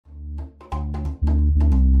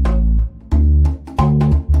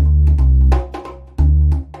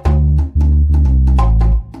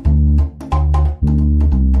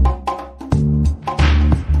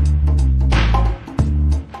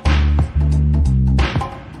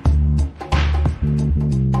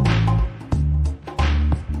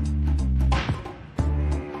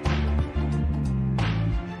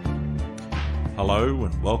Hello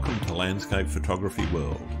and welcome to Landscape Photography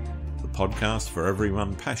World, the podcast for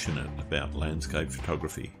everyone passionate about landscape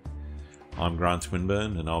photography. I'm Grant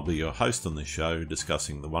Swinburne and I'll be your host on this show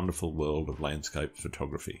discussing the wonderful world of landscape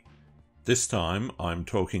photography. This time I'm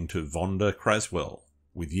talking to Wanda Craswell.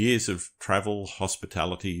 With years of travel,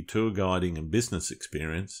 hospitality, tour guiding and business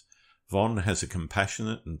experience, Von has a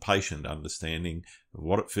compassionate and patient understanding of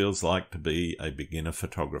what it feels like to be a beginner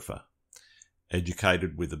photographer.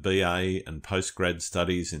 Educated with a BA and post-grad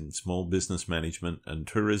studies in small business management and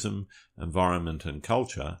tourism, environment and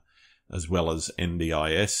culture, as well as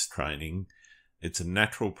NDIS training, it's a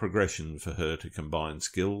natural progression for her to combine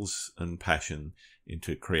skills and passion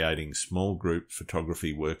into creating small group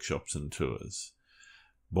photography workshops and tours.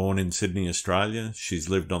 Born in Sydney, Australia, she's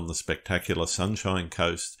lived on the spectacular Sunshine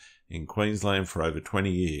Coast in Queensland for over 20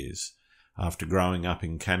 years, after growing up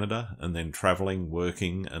in Canada and then travelling,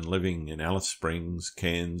 working and living in Alice Springs,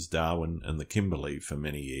 Cairns, Darwin and the Kimberley for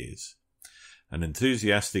many years. An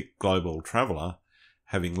enthusiastic global traveller,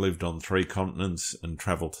 having lived on 3 continents and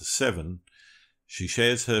travelled to 7, she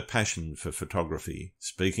shares her passion for photography,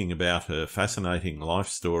 speaking about her fascinating life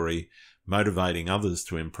story, motivating others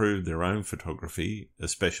to improve their own photography,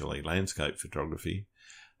 especially landscape photography,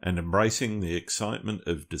 and embracing the excitement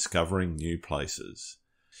of discovering new places.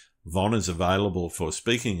 Von is available for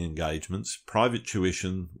speaking engagements, private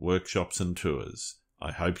tuition, workshops and tours.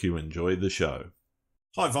 I hope you enjoy the show.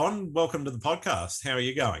 Hi Von, welcome to the podcast. How are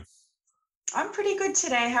you going? I'm pretty good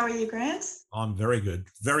today. How are you, Grant? I'm very good.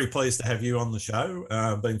 Very pleased to have you on the show.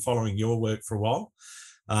 Been following your work for a while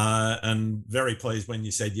and very pleased when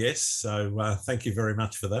you said yes. So thank you very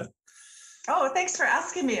much for that. Oh, thanks for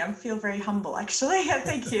asking me. I feel very humble, actually.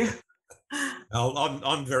 Thank you.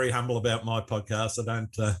 I'm very humble about my podcast. I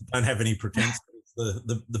don't have any pretense. It's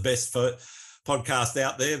the best podcast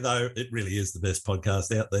out there, though it really is the best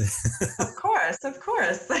podcast out there. Of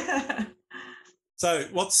course. So,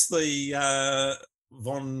 what's the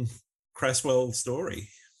Von Craswell story?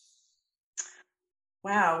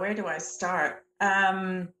 Wow, where do I start?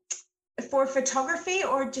 For photography,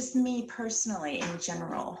 or just me personally in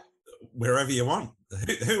general? Wherever you want.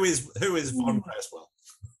 Who is Von Craswell?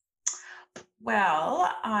 Well,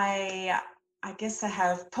 I guess I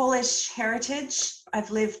have Polish heritage.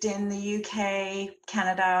 I've lived in the UK,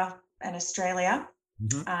 Canada, and Australia.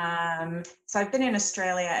 Mm-hmm. So I've been in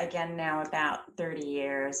Australia again now about 30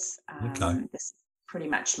 years. Okay. This is pretty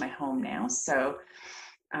much my home now. So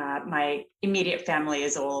my immediate family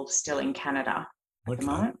is all still in Canada at the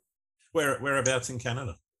moment. Whereabouts in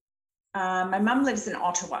Canada? My mum lives in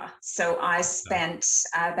Ottawa, so I spent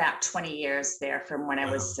about 20 years there from when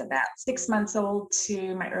I was about 6 months old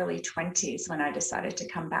to my early 20s when I decided to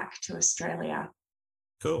come back to Australia.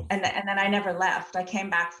 Cool. And then I never left. I came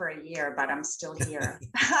back for a year, but I'm still here.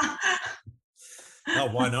 Oh,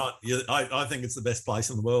 why not? I think it's the best place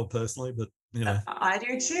in the world personally, but you know. I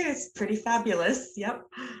do too. It's pretty fabulous. Yep.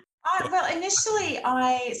 Well, initially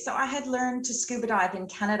I had learned to scuba dive in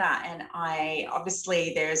Canada, and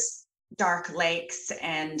obviously there's dark lakes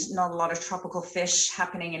and not a lot of tropical fish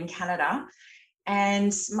happening in Canada.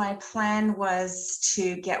 And my plan was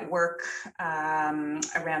to get work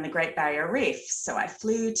around the Great Barrier Reef. So I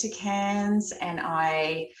flew to Cairns and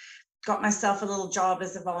I got myself a little job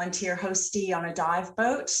as a volunteer hostie on a dive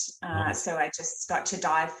boat. So I just got to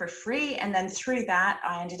dive for free. And then through that,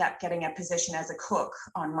 I ended up getting a position as a cook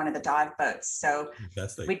on one of the dive boats. So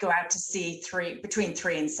we'd go out to sea between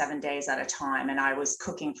 3 and 7 days at a time. And I was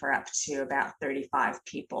cooking for up to about 35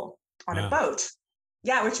 people on a boat.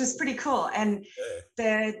 Yeah, which was pretty cool. And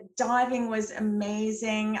the diving was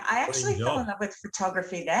amazing. I actually fell in love with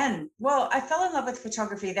photography then. Well, I fell in love with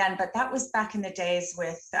photography then, but that was back in the days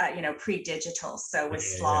with, pre-digital. So with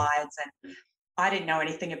slides, and I didn't know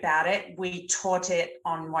anything about it. We taught it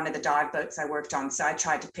on one of the dive boats I worked on. So I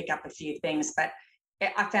tried to pick up a few things, but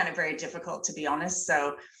I found it very difficult, to be honest.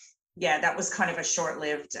 So yeah, that was kind of a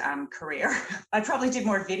short-lived career. I probably did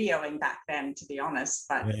more videoing back then, to be honest,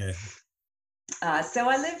 but... Yeah. So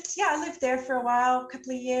I lived there for a while, a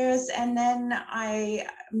couple of years, and then I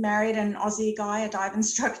married an Aussie guy, a dive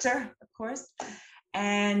instructor, of course,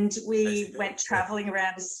 and we went traveling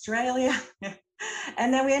around Australia,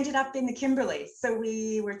 and then we ended up in the Kimberley. So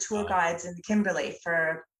we were tour guides in the Kimberley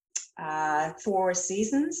for 4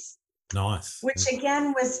 seasons. Nice. Which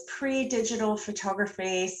again was pre-digital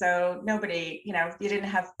photography. So nobody, you didn't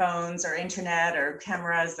have phones or internet or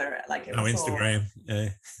cameras or no Instagram.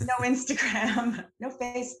 No Instagram, no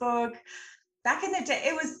Facebook. Back in the day,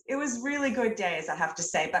 it was really good days, I have to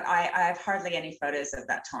say, but I have hardly any photos of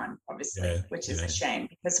that time, obviously, which is a shame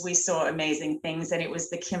because we saw amazing things, and it was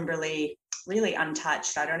the Kimberley really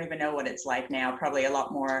untouched. I don't even know what it's like now. Probably a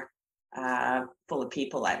lot more full of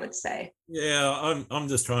people, I would say. Yeah, I'm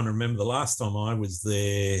just trying to remember the last time I was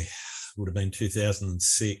there. Would have been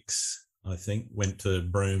 2006, I think. Went to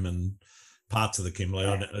Broome and parts of the Kimberley.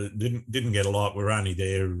 Yeah. I didn't get a lot. We were only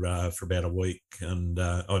there for about a week, and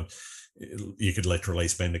you could literally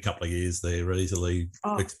spend a couple of years there easily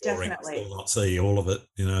exploring, definitely. still not see all of it,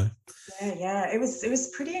 you know. Yeah. It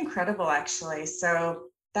was pretty incredible, actually. So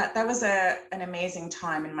that was an amazing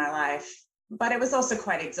time in my life. But it was also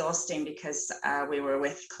quite exhausting because we were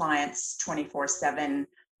with clients 24/7.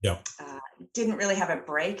 Yeah. Didn't really have a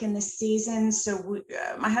break in the season. So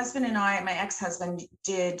my husband and I, my ex-husband,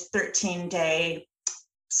 did 13-day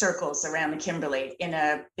circles around the Kimberley in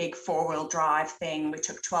a big 4-wheel drive thing. We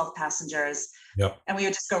took 12 passengers. Yep. And we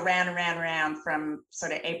would just go round and round and round from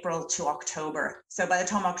sort of April to October. So by the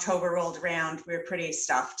time October rolled around, we were pretty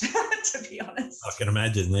stuffed, to be honest. I can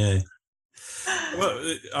imagine, yeah.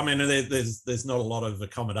 Well, I mean, there's not a lot of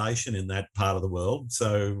accommodation in that part of the world.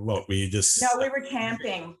 So what, were you just... No, we were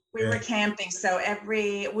camping. We were camping. So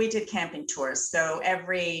we did camping tours. So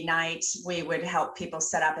every night we would help people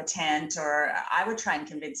set up a tent, or I would try and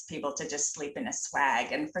convince people to just sleep in a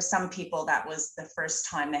swag. And for some people, that was the first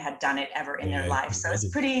time they had done it ever in their life. So it's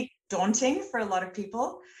pretty daunting for a lot of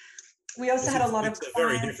people. We also had a lot of clients. It's a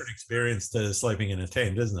very different experience to sleeping in a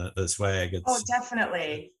tent, isn't it? The swag.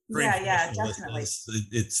 Definitely. Yeah, definitely.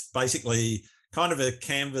 It's basically kind of a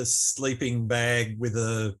canvas sleeping bag with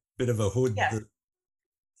a bit of a hood. Yeah.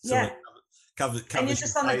 That covers and you're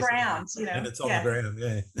just on the ground, you know. And it's on the ground,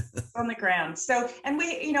 yeah. On the ground. So, and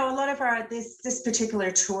we, you know, a lot of this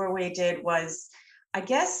particular tour we did was, I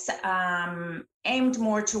guess, aimed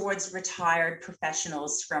more towards retired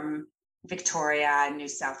professionals from Victoria and New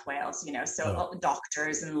South Wales, you know, so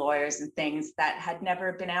doctors and lawyers and things that had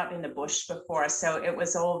never been out in the bush before. So it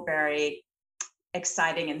was all very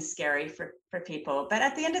exciting and scary for people. But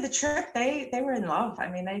at the end of the trip, they were in love.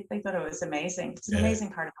 I mean, they thought it was amazing. It's an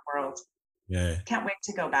amazing part of the world. Yeah. Can't wait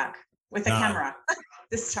to go back with a camera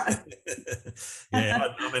this time.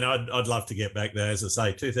 I'd love to get back there. As I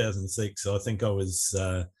say, 2006, I think I was...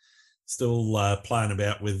 still playing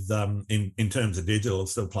about with, in terms of digital,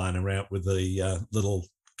 still playing around with the little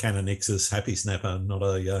Canon Nixus Happy Snapper, not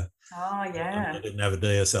a... I didn't have a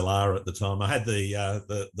DSLR at the time. I had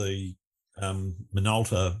the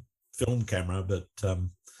Minolta film camera, but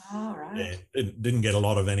didn't get a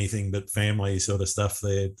lot of anything but family sort of stuff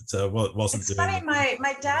there. So it wasn't... It's funny,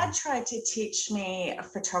 my dad tried to teach me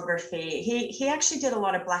photography. He actually did a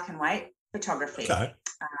lot of black and white photography. Okay.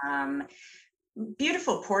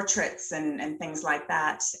 Beautiful portraits and things like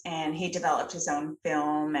that. And he developed his own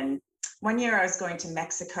film. And one year I was going to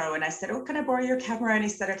Mexico and I said, can I borrow your camera? And he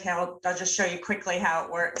said, okay, I'll just show you quickly how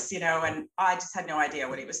it works, you know, and I just had no idea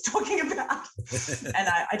what he was talking about. And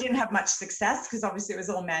I didn't have much success because obviously it was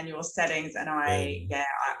all manual settings. And I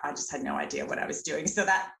just had no idea what I was doing. So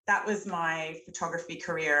that was my photography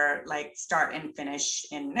career, like start and finish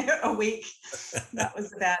in a week. That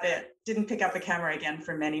was about it. Didn't pick up a camera again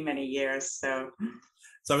for many, many years. So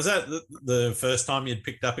was that the first time you'd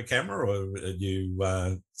picked up a camera, or had you?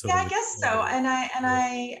 I guess so. And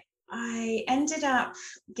I ended up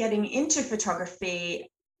getting into photography,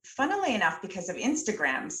 funnily enough, because of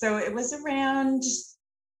Instagram. So it was around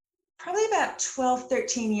probably about 12,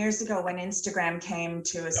 13 years ago when Instagram came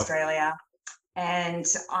to Australia. And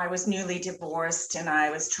I was newly divorced and I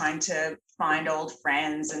was trying to find old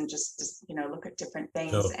friends and just you know, look at different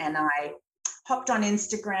things. Sure. And I hopped on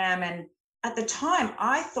Instagram, and at the time,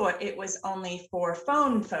 I thought it was only for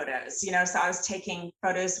phone photos, you know, so I was taking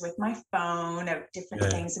photos with my phone of different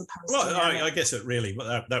things and posting. Well, I guess it really,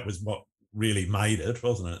 that was what really made it,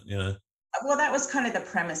 wasn't it? You know. Well, that was kind of the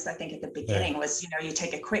premise, I think, at the beginning was, you know, you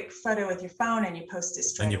take a quick photo with your phone and you post it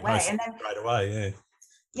straight away. And then straight away,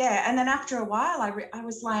 Yeah, and then after a while, I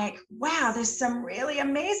was like, wow, there's some really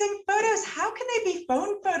amazing photos. How can they be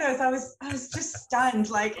phone photos? I was just stunned.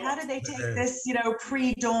 Like, how did they take this, you know,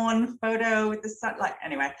 pre-dawn photo with the sun? Like,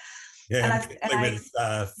 anyway. Yeah, and with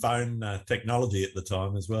phone technology at the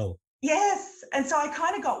time as well. Yes, and so I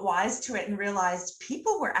kind of got wise to it and realized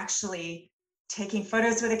people were actually taking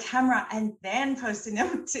photos with a camera and then posting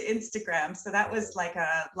them to Instagram. So that was like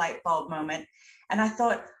a light bulb moment. And I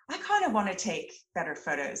thought, I kind of want to take better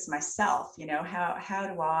photos myself, you know, how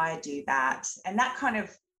do I do that? And that kind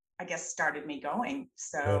of, I guess, started me going.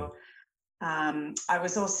 So I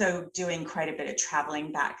was also doing quite a bit of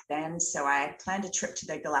traveling back then. So I planned a trip to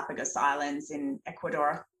the Galapagos Islands in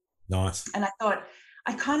Ecuador. Nice. And I thought,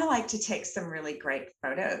 I kind of like to take some really great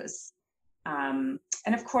photos. And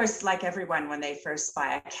of course, like everyone, when they first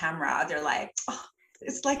buy a camera, they're like, oh,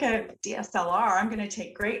 it's like a DSLR. I'm going to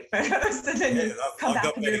take great photos, and then you come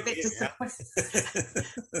back and you're a bit disappointed.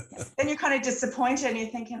 Then you're kind of disappointed, and you're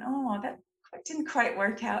thinking, oh, that didn't quite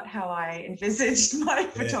work out how I envisaged my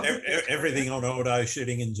photography. Everything on auto,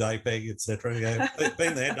 shooting in JPEG, etc. Yeah,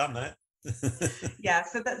 been there, done that. Yeah,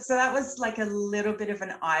 so that was like a little bit of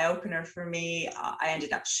an eye-opener for me. I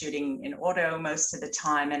ended up shooting in auto most of the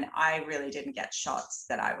time, and I really didn't get shots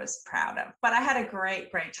that I was proud of. But I had a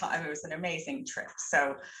great time. It was an amazing trip,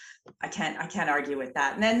 so I can't argue with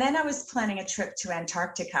that. And then I was planning a trip to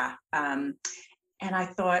Antarctica, and I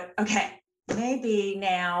thought, okay, maybe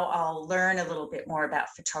now I'll learn a little bit more about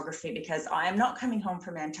photography, because I am not coming home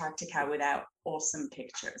from Antarctica without awesome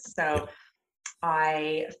pictures. So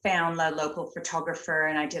I found a local photographer,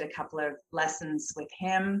 and I did a couple of lessons with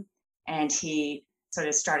him, and he sort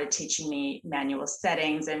of started teaching me manual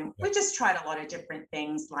settings, and we just tried a lot of different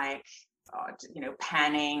things, like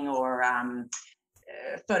panning, or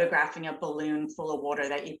photographing a balloon full of water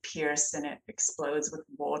that you pierce and it explodes with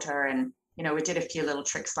water, and we did a few little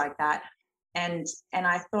tricks like that. And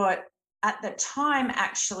I thought, at the time,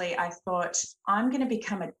 actually, I thought, I'm going to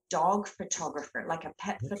become a dog photographer, like a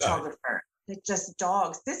pet photographer. Just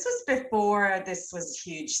dogs. This was before this was a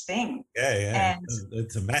huge thing. Yeah. And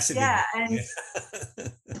it's a massive. Yeah, and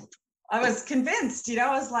I was convinced. I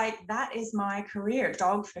was like, that is my career,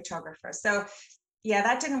 dog photographer. So, yeah,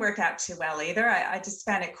 that didn't work out too well either. I just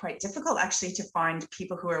found it quite difficult, actually, to find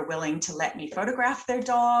people who are willing to let me photograph their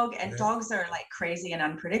dog. And dogs are like crazy and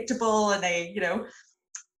unpredictable, and they,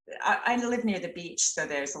 I live near the beach, so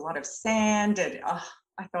there's a lot of sand, and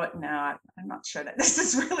I thought, no, I'm not sure that this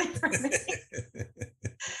is really for me.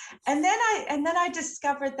 And then I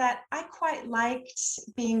discovered that I quite liked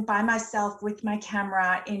being by myself with my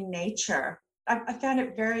camera in nature. I found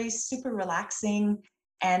it very super relaxing,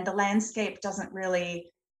 and the landscape doesn't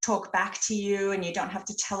really talk back to you, and you don't have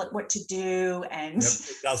to tell it what to do. And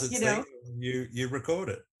it doesn't you record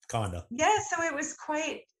it, kind of. Yeah, so it was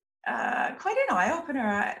quite an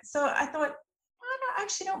eye-opener. So I thought, I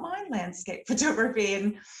actually don't mind landscape photography,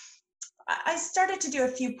 and I started to do a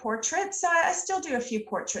few portraits. I still do a few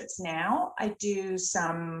portraits now. I do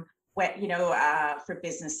some for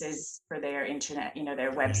businesses, for their internet,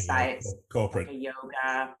 their websites, corporate, like a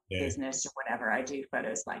yoga business or whatever. I do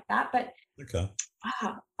photos like that. But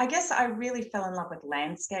I guess I really fell in love with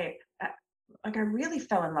landscape. I really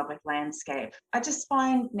fell in love with landscape. I just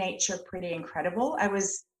find nature pretty incredible. I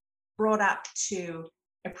was brought up to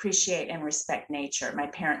appreciate and respect nature. My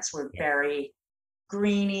parents were very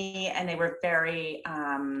greeny, and they were very,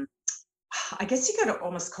 I guess you could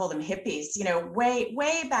almost call them hippies,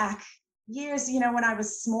 way back years, when I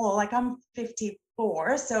was small. Like, I'm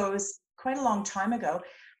 54, so it was quite a long time ago.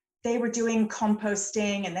 They were doing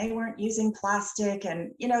composting, and they weren't using plastic,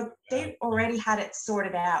 and, they already had it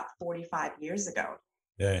sorted out 45 years ago.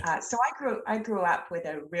 Yeah. So I grew up with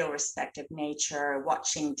a real respect of nature,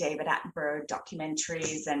 watching David Attenborough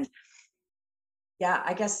documentaries, and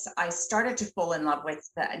I guess I started to fall in love with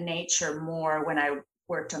the nature more when I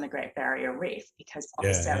worked on the Great Barrier Reef, because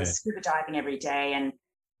obviously I was scuba diving every day, and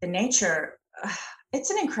the nature,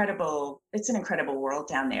 it's an incredible world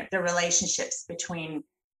down there. The relationships between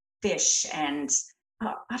fish and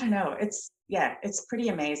I don't know, it's pretty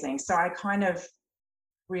amazing. So I kind of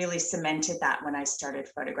really cemented that when I started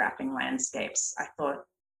photographing landscapes. I thought,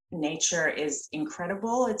 nature is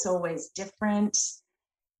incredible. It's always different.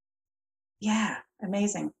 Yeah,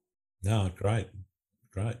 amazing. No, great.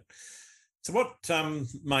 So what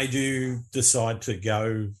made you decide to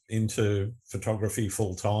go into photography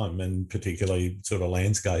full time, and particularly sort of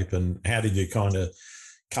landscape, and how did you kind of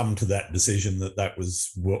come to that decision that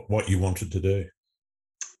was what you wanted to do?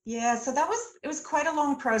 Yeah, so it was quite a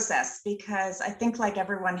long process, because I think, like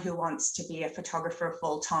everyone who wants to be a photographer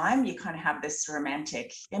full time, you kind of have this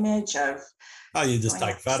romantic image of, you just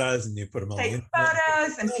take photos and you put them on the internet.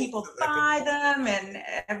 Photos, and people buy them, and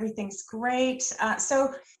everything,'s great.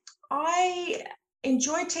 So I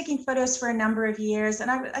enjoyed taking photos for a number of years, and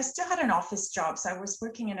I still had an office job. So I was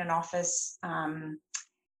working in an office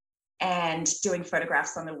and doing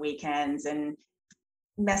photographs on the weekends, and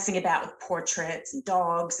messing about with portraits and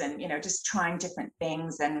dogs, and just trying different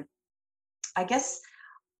things. And I guess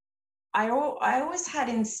I always had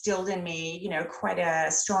instilled in me quite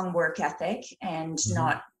a strong work ethic, and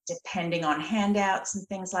not depending on handouts and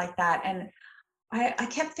things like that. And I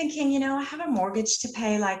kept thinking, I have a mortgage to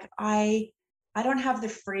pay. Like, I don't have the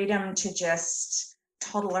freedom to just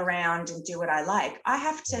toddle around and do what I like. I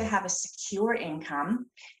have to have a secure income.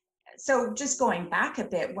 So just going back a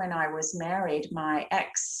bit, when I was married, my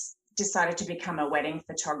ex decided to become a wedding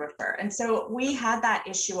photographer. And so we had that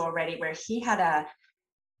issue already, where he had a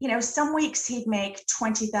some weeks he'd make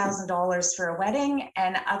 $20,000 for a wedding,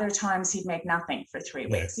 and other times he'd make nothing for 3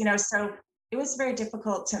 weeks, so it was very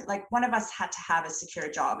difficult to, like, one of us had to have a secure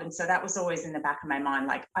job. And so that was always in the back of my mind,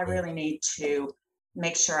 like, I really need to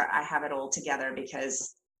make sure I have it all together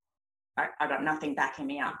because I got nothing backing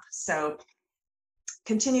me up. So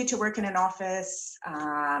continued to work in an office,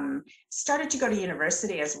 started to go to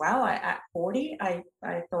university as well. At 40, I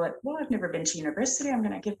thought, well, I've never been to university. I'm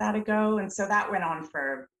going to give that a go. And so that went on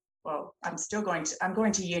for, well, I'm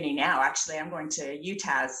going to uni now, actually. I'm going to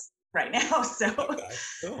UTAS right now. So, okay,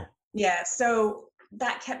 cool. Yeah, so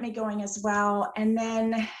that kept me going as well. And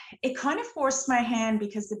then it kind of forced my hand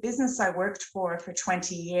because the business I worked for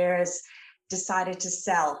 20 years decided to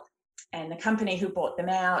sell. And the company who bought them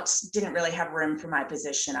out didn't really have room for my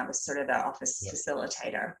position. I was sort of the office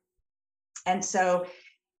facilitator. And so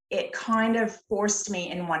it kind of forced me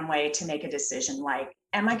in one way to make a decision, like,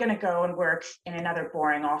 am I going to go and work in another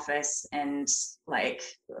boring office and like,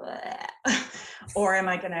 or am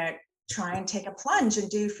I going to try and take a plunge and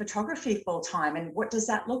do photography full time? And what does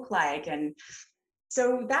that look like? And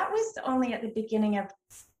so that was only at the beginning of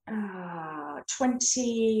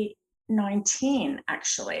 2019,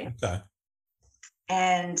 actually. Okay.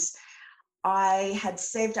 And I had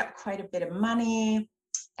saved up quite a bit of money,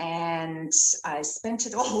 and I spent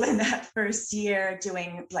it all in that first year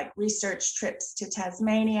doing like research trips to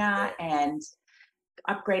Tasmania and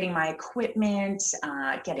upgrading my equipment,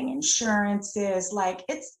 getting insurances. Like,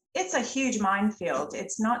 it's a huge minefield.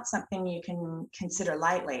 It's not something you can consider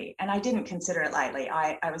lightly. And I didn't consider it lightly.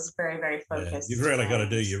 I was very, very focused. You've really got to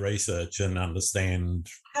do your research and understand.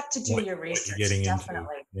 Have to do your research, getting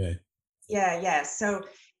definitely. Into. Yeah. So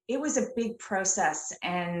it was a big process.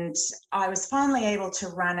 And I was finally able to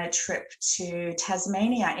run a trip to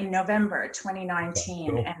Tasmania in November 2019. Okay,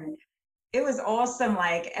 cool. And it was awesome.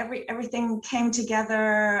 Like, everything came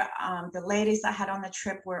together. The ladies I had on the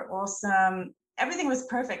trip were awesome. Everything was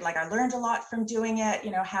perfect. Like, I learned a lot from doing it.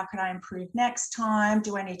 How could I improve next time?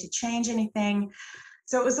 Do I need to change anything?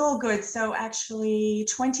 So it was all good. So actually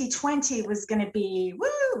 2020 was going to be,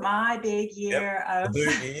 my big year of boom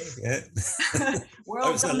year,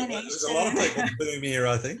 world domination. There was a lot of people boom year,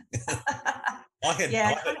 I think. I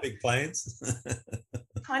had big plans.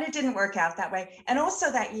 Kind of didn't work out that way. And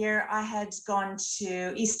also that year I had gone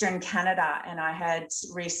to Eastern Canada and I had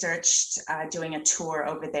researched doing a tour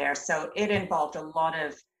over there. So it involved a lot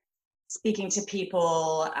of speaking to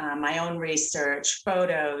people, my own research,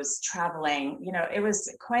 photos, traveling. It was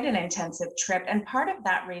quite an intensive trip. And part of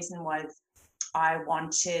that reason was I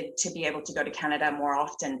wanted to be able to go to Canada more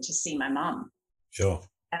often to see my mom. Sure.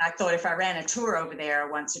 And I thought if I ran a tour over there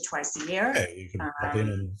once or twice a year, you could pop in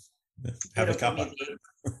and have a cuppa.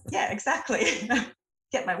 Yeah, exactly.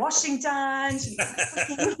 Get my washing done.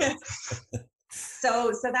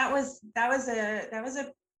 So that was a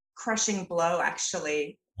crushing blow,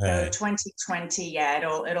 actually. So 2020, it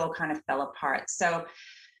all kind of fell apart. So,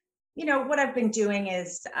 what I've been doing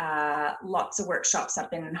is lots of workshops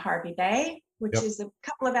up in Hervey Bay, which is a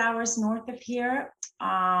couple of hours north of here.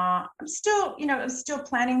 I'm still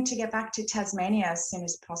planning to get back to Tasmania as soon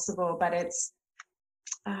as possible, but it's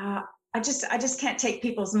I just can't take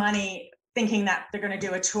people's money thinking that they're going to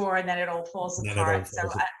do a tour and then it all falls apart.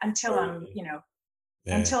 Until I'm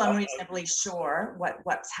reasonably sure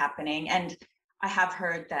what's happening. And I have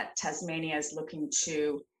heard that Tasmania is looking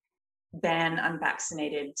to ban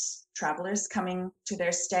unvaccinated travelers coming to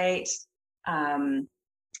their state.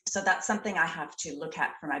 So that's something I have to look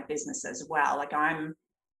at for my business as well. Like, I'm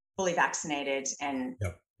fully vaccinated, and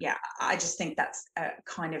I just think that's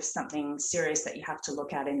kind of something serious that you have to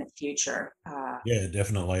look at in the future. Yeah,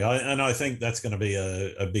 definitely. I think that's going to be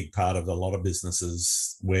a big part of a lot of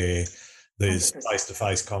businesses where there's 100%.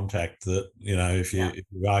 Face-to-face contact that, if you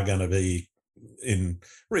are going to be in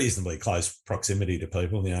reasonably close proximity to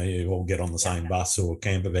people, you all get on the same bus or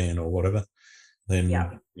camper van or whatever,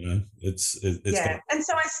 then, it's And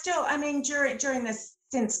so during this,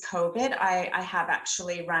 since COVID, I have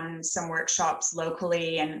actually run some workshops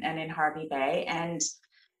locally and in Hervey Bay, and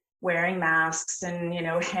wearing masks and,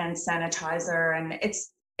 hand sanitizer. And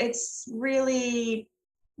it's really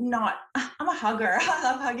not, I'm a hugger. I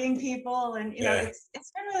love hugging people. And, it's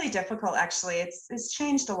been really difficult, actually. It's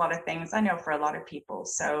changed a lot of things, I know, for a lot of people.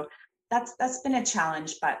 So that's been a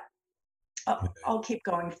challenge, but I'll keep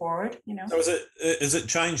going forward, So has it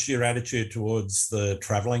changed your attitude towards the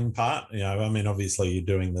traveling part? Obviously you're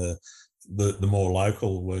doing the more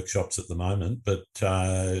local workshops at the moment, but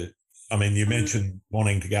you mentioned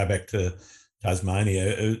wanting to go back to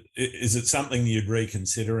Tasmania. Is it something you'd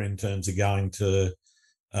reconsider in terms of going to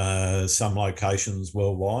some locations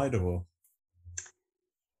worldwide, or?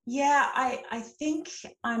 Yeah, I think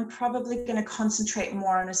I'm probably going to concentrate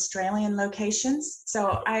more on Australian locations.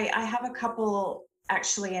 So I have a couple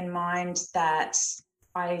actually in mind that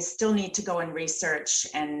I still need to go and research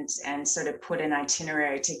and sort of put an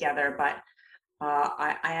itinerary together. But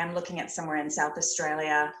I am looking at somewhere in South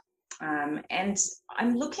Australia, and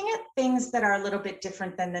I'm looking at things that are a little bit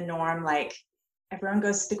different than the norm. Like everyone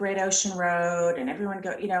goes to the Great Ocean Road, and everyone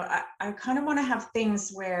go. I kind of want to have things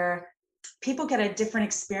where people get a different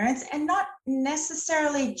experience and not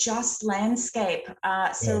necessarily just landscape.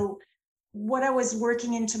 So what I was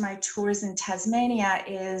working into my tours in Tasmania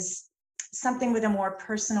is something with a more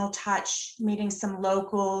personal touch, meeting some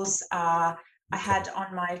locals. I had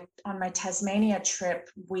on my Tasmania trip,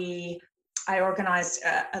 I organized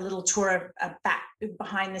a little tour, a back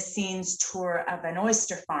behind the scenes tour of an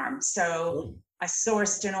oyster farm. So I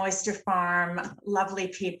sourced an oyster farm, lovely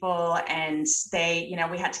people, and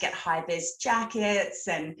we had to get high vis jackets,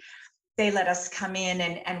 and they let us come in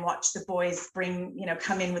and watch the boys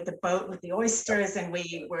come in with the boat with the oysters, and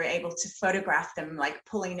we were able to photograph them, like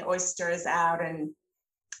pulling the oysters out and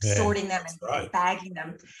sorting them and bagging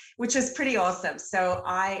them, which was pretty awesome. So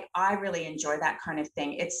I really enjoy that kind of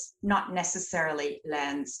thing. It's not necessarily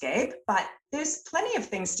landscape, but there's plenty of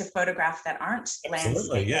things to photograph that aren't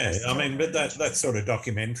landscape. Yeah. I mean, but that sort of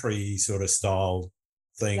documentary sort of style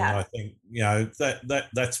thing, I think,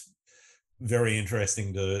 that's very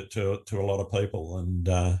interesting to a lot of people. And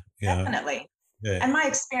definitely. And my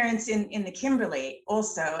experience in the Kimberley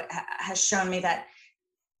also has shown me that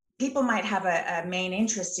people might have a main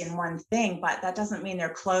interest in one thing, but that doesn't mean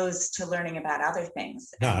they're closed to learning about other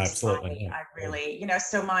things. No, absolutely. I really,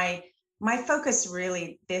 so my focus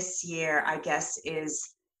really this year, I guess,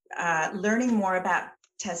 is learning more about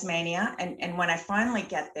Tasmania. And when I finally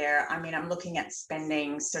get there, I mean, I'm looking at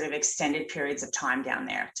spending sort of extended periods of time down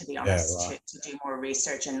there, to be honest, to do more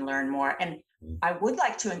research and learn more. And I would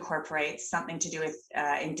like to incorporate something to do with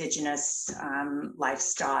Indigenous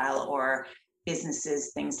lifestyle or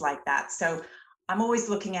businesses, things like that. So I'm always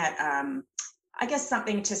looking at, I guess,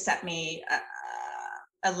 something to set me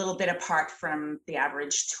a little bit apart from the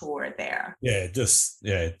average tour there. Just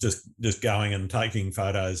going and taking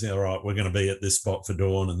photos. All right, we're going to be at this spot for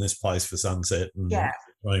dawn and this place for sunset, and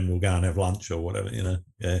we'll go and have lunch or whatever.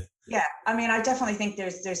 Yeah. I mean, I definitely think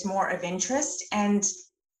there's more of interest, and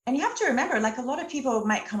you have to remember, like, a lot of people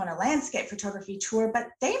might come on a landscape photography tour, but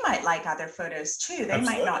they might like other photos too. They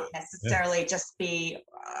might not necessarily just be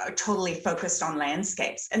totally focused on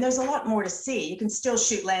landscapes. And there's a lot more to see. You can still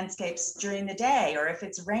shoot landscapes during the day, or if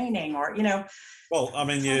it's raining, or, Well, I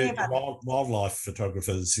mean, wildlife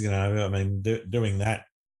photographers, I mean, doing that,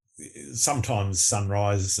 sometimes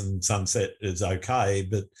sunrise and sunset is okay,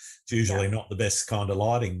 but it's usually not the best kind of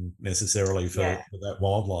lighting necessarily for that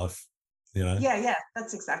wildlife. Yeah,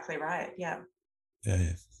 that's exactly right. Yeah.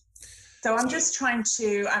 So I'm just trying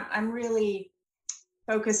to, I'm really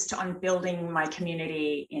focused on building my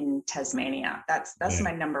community in Tasmania. That's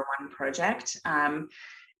my number one project. And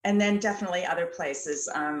then definitely other places.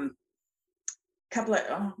 A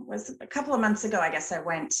couple of months ago, I guess I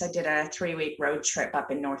did a 3-week road trip up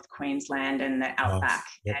in North Queensland and the outback.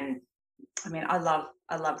 And I mean, I love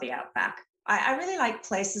the outback. I really like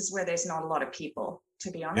places where there's not a lot of people, to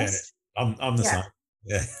be honest. I'm the same.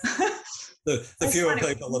 Yeah. the fewer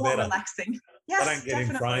people, the better. Relaxing. Yes, I don't get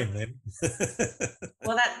in frame then.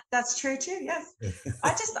 Well, that's true too. Yes.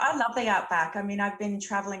 I love the outback. I mean, I've been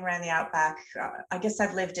traveling around the outback. I guess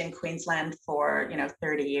I've lived in Queensland for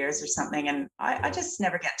 30 years or something, and I just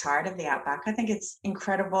never get tired of the outback. I think it's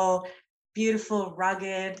incredible, beautiful,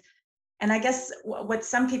 rugged. And I guess what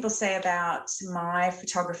some people say about my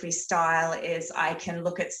photography style is I can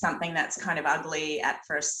look at something that's kind of ugly at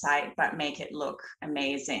first sight, but make it look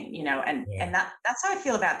amazing, and that's how I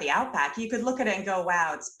feel about the outback. You could look at it and go,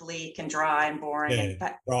 wow, it's bleak and dry and boring,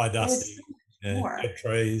 but dry, dusty, dead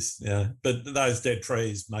trees. Yeah, but those dead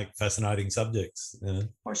trees make fascinating subjects.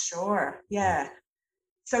 For sure. Yeah.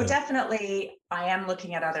 So definitely, I am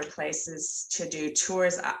looking at other places to do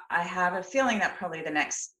tours. I have a feeling that probably the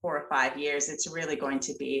next 4 or 5 years, it's really going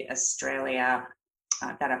to be Australia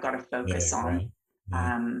that I've got to focus on.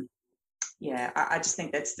 I just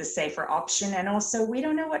think that's the safer option. And also, we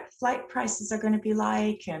don't know what flight prices are going to be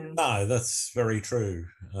like. And no, that's very true.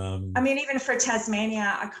 I mean, even for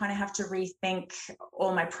Tasmania, I kind of have to rethink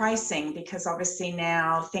all my pricing, because obviously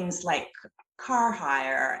now things like car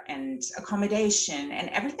hire and accommodation and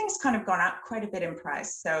everything's kind of gone up quite a bit in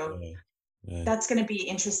price. So that's going to be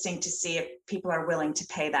interesting to see if people are willing to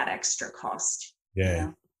pay that extra cost.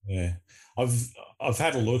 Yeah. I've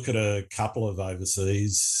had a look at a couple of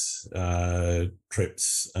overseas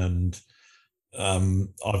trips, and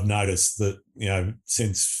I've noticed that,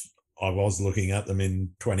 since I was looking at them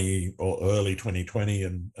in early 2020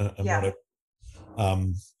 and Yeah.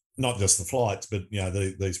 whatever, not just the flights, but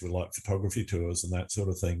these were like photography tours and that sort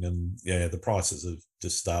of thing, and the prices have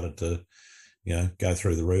just started to go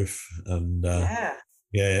through the roof, and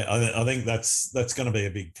Yeah. I think that's going to be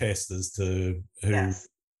a big test as to Yes.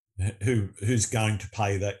 who's going to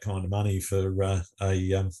pay that kind of money for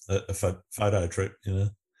a photo trip.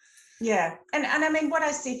 Yeah. And I mean, what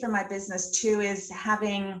I see for my business too is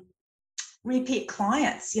having repeat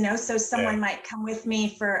clients, so Yeah, someone might come with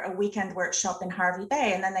me for a weekend workshop in Harvey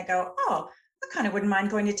Bay, and then they go, oh, I kind of wouldn't mind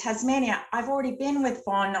going to Tasmania. I've already been with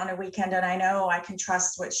Fawn on a weekend, and I know I can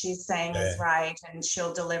trust what she's saying is yeah, right, and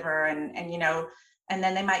she'll deliver, and and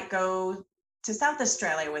then they might go to South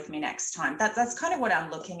Australia with me next time. That's kind of what I'm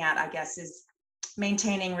looking at, I guess, is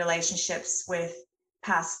maintaining relationships with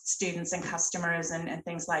past students and customers and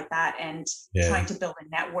things like that, and yeah, trying to build a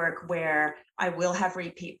network where I will have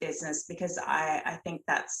repeat business, because I think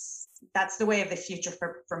that's the way of the future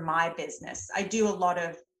for my business. I do a lot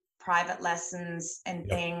of private lessons and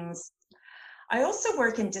yep, things. I also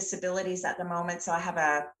work in disabilities at the moment, so I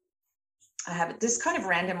have this kind of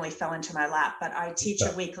randomly fell into my lap, but I teach a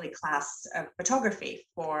okay, weekly class of photography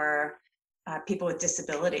for people with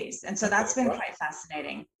disabilities. And so okay, that's been right. quite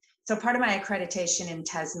fascinating. So part of my accreditation in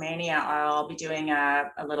Tasmania, I'll be doing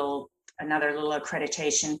another little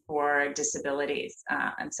accreditation for disabilities.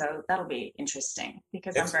 And so that'll be interesting,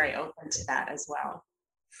 because I'm very Excellent. open to that as well.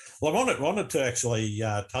 Well, I wanted to actually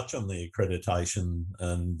touch on the accreditation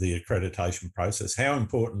and the accreditation process. How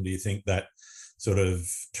important do you think that sort of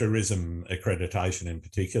tourism accreditation in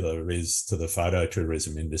particular is to the photo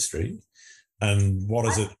tourism industry? And what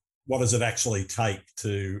does it actually take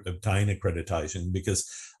to obtain accreditation? Because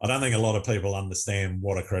I don't think a lot of people understand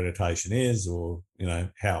what accreditation is, or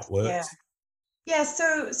how it Yeah. works. Yeah,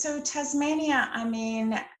 so Tasmania, I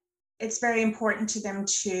mean, it's very important to them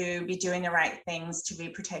to be doing the right things, to be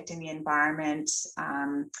protecting the environment,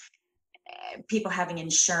 um, people having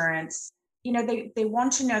insurance. They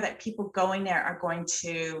want to know that people going there are going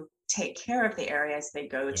to take care of the areas they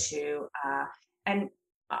go Yeah, to. And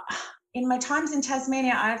uh, in my times in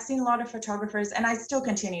Tasmania, I've seen a lot of photographers, and I still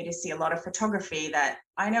continue to see a lot of photography that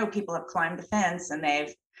I know people have climbed the fence and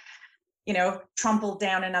they've trampled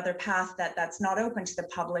down another path that's not open to the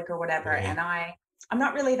public or whatever. yeah, And I'm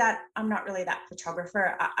not really that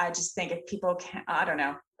photographer. I just think if people can, I don't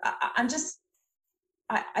know.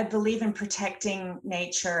 I believe in protecting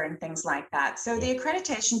nature and things like that. So yeah, the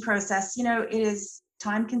accreditation process, it is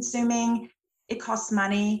time consuming, it costs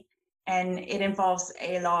money, and it involves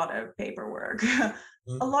a lot of paperwork. A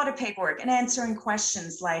mm, lot of paperwork and answering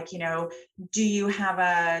questions like, do you have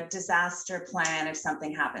a disaster plan if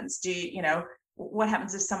something happens? What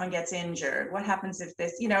happens if someone gets injured? What happens if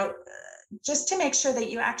this, just to make sure that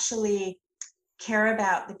you actually care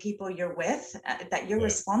about the people you're with, that you're yeah,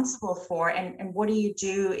 responsible for, and what do you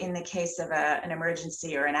do in the case of an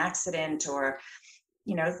emergency or an accident, or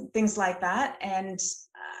things like that. And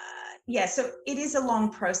yeah, so it is a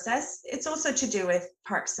long process. It's also to do with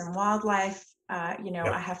parks and wildlife.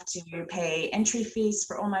 yeah, I have to pay entry fees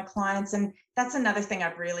for all my clients, and that's another thing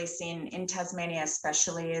I've really seen in Tasmania,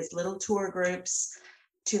 especially, is little tour groups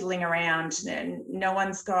tootling around, and no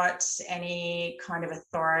one's got any kind of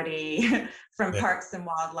authority from yeah, Parks and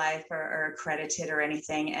Wildlife, or accredited or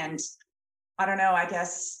anything. And I don't know, I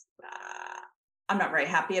guess I'm not very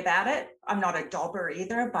happy about it. I'm not a dauber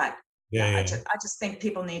either, but yeah, I yeah. just think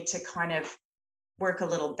people need to kind of work a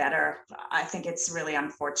little better. I think it's really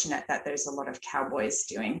unfortunate that there's a lot of cowboys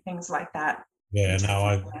doing things like that in Yeah,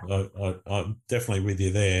 no, Tasmania. I'm definitely with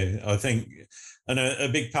you there. I think, and a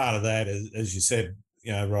big part of that is, as you said,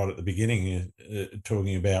 right at the beginning,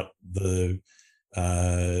 talking about the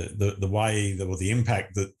way or the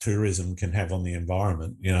impact that tourism can have on the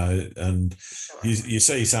environment, and Sure. you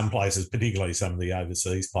see some places, particularly some of the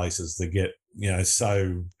overseas places, that get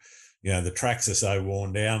so the tracks are so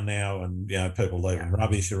worn down now, and people Yeah. leaving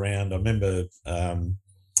rubbish around. I remember.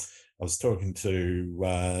 I was talking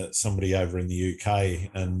to somebody over in the UK,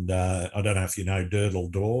 and I don't know if you know Durdle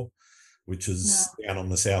Door, which No. is down on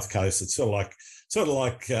the south coast. It's sort of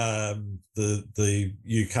like the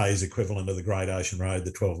UK's equivalent of the Great Ocean Road,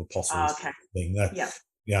 the 12 Oh, Apostles okay. thing. That Yep.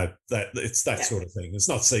 that it's that Yes. sort of thing. It's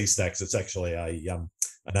not sea stacks. It's actually an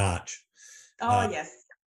arch. Oh, Uh, yes.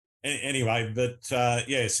 anyway, but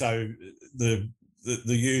so the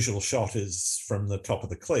usual shot is from the top of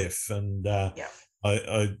the cliff, and Yep.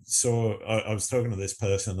 I was talking to this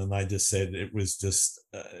person, and they just said it was just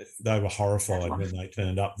they were horrified Deadline. when they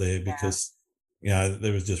turned up there Yeah. because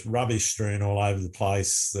there was just rubbish strewn all over the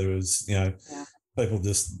place. There was, people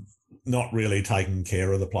just not really taking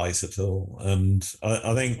care of the place at all. And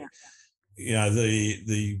I think,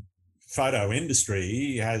 the photo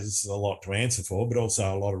industry has a lot to answer for, but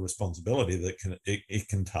also a lot of responsibility that it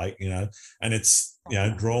can take, and it's,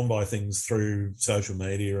 drawn by things through social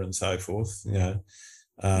media and so forth,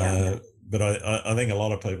 but I think a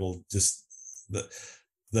lot of people just,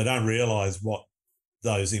 they don't realise what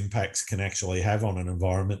those impacts can actually have on an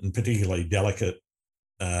environment, and particularly delicate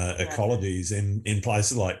ecologies in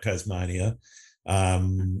places like Tasmania,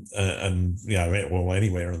 and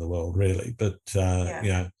anywhere in the world really. But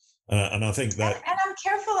and I think that, and I'm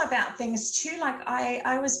careful about things too. Like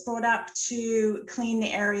I was brought up to clean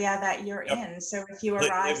the area that you're in. So if you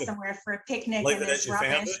arrive somewhere for a picnic and there's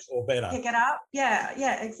rubbish, pick it up.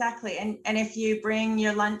 Yeah, exactly. And if you bring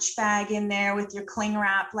your lunch bag in there with your cling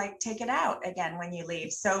wrap, like take it out again when you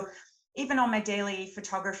leave. So even on my daily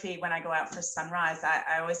photography, when I go out for sunrise,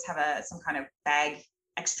 I always have some kind of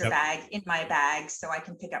extra bag in my bag, so I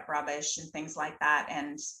can pick up rubbish and things like that.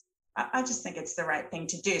 And I just think it's the right thing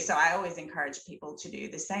to do. So I always encourage people to do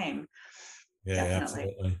the same. Yeah, definitely.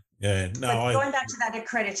 Absolutely. Yeah, no. Going back to that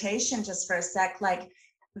accreditation just for a sec, like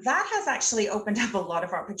that has actually opened up a lot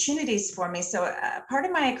of opportunities for me. So part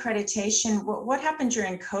of my accreditation, what happened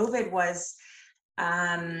during COVID was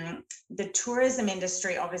the tourism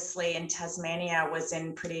industry, obviously in Tasmania, was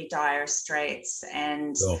in pretty dire straits,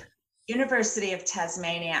 and University of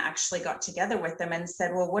Tasmania actually got together with them and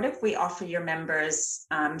said, well, what if we offer your members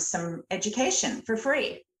some education for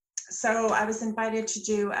free? So I was invited to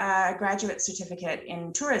do a graduate certificate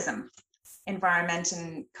in tourism, environment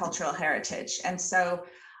and cultural heritage. And so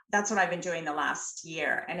that's what I've been doing the last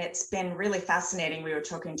year. And it's been really fascinating. We were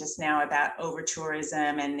talking just now about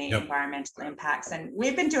over-tourism and the environmental impacts. And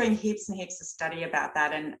we've been doing heaps and heaps of study about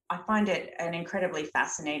that. And I find it an incredibly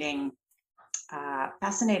fascinating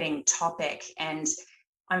topic, and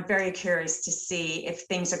I'm very curious to see if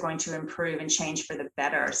things are going to improve and change for the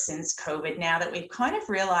better since COVID. Now that we've kind of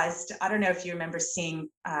realized, I don't know if you remember seeing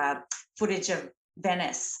footage of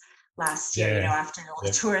Venice last year, after all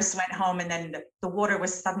the tourists went home, and then the water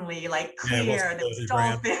was suddenly like clear, and there was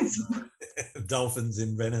dolphins. Dolphins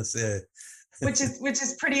in Venice, which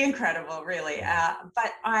is pretty incredible, really.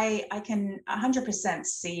 But I can 100%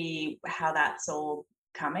 see how that's all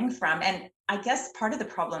coming from. And I guess part of the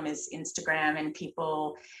problem is Instagram and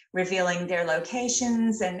people revealing their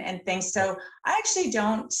locations and things. So I actually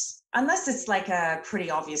don't, unless it's like a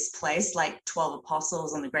pretty obvious place like 12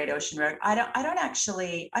 Apostles on the Great Ocean Road, I'll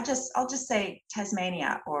just say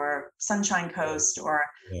Tasmania or Sunshine Coast or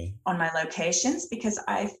on my locations, because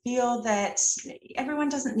I feel that everyone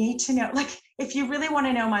doesn't need to know. Like, if you really want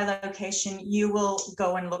to know my location, you will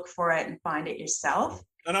go and look for it and find it yourself.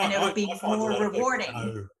 And it'll be more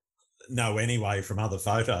rewarding. Know anyway from other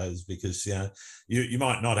photos, because you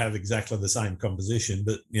might not have exactly the same composition,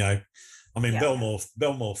 but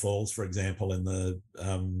Belmore Falls, for example, in the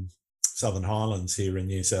Southern Highlands here in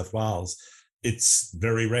New South Wales, it's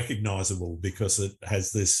very recognisable because it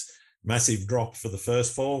has this massive drop for the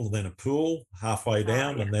first fall, and then a pool halfway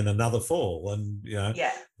down, and then another fall, and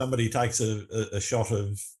somebody takes a shot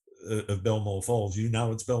of Belmore Falls,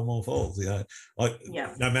 it's Belmore Falls,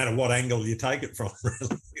 no matter what angle you take it from,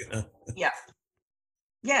 really.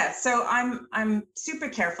 So I'm super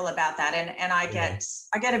careful about that, and I get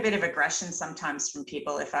a bit of aggression sometimes from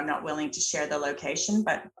people if I'm not willing to share the location,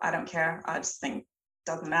 but I don't care. I just think it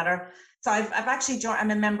doesn't matter. So I've actually joined.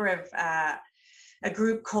 I'm a member of a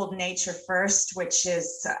group called Nature First, which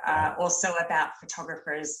is also about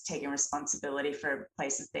photographers taking responsibility for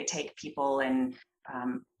places they take people, and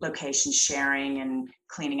location sharing and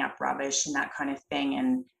cleaning up rubbish and that kind of thing.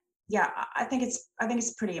 And I think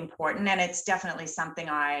it's pretty important, and it's definitely something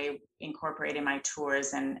I incorporate in my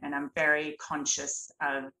tours, and I'm very conscious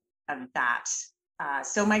of that.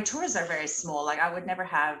 So my tours are very small. Like, I would never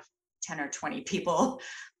have 10 or 20 people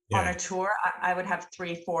on a tour. I would have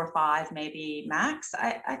 3, 4, 5, maybe max.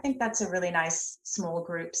 I think that's a really nice small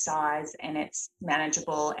group size, and it's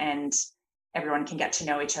manageable, and everyone can get to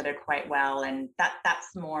know each other quite well, and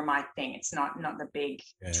that's more my thing. It's not the big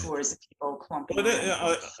tours of people clumping. But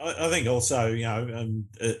I think also,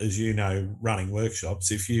 as you know, running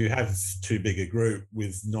workshops, if you have too big a group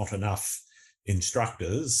with not enough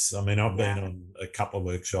instructors, I've been on a couple of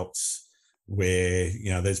workshops where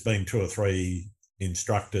there's been 2 or 3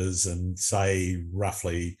 instructors, and say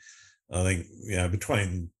roughly, I think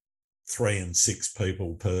between 3 and 6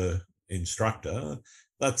 people per instructor.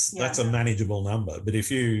 That's a manageable number. But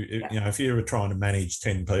if you were trying to manage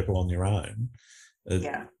 10 people on your own,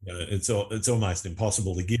 It's almost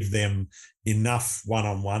impossible to give them enough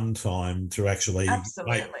one-on-one time to actually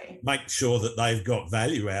make sure that they've got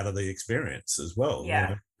value out of the experience as well.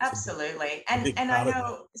 Yeah, absolutely. And I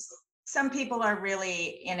know some people are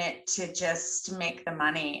really in it to just make the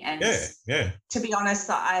money. And to be honest,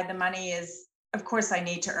 the money is, of course, I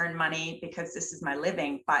need to earn money because this is my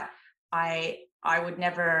living, but I would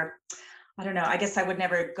never, I don't know, I guess I would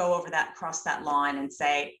never cross that line and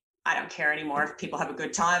say, I don't care anymore if people have a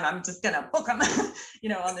good time. I'm just going to book them,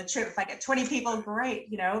 on the trip. If I get 20 people, great.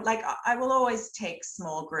 Like I will always take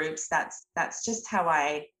small groups. That's just how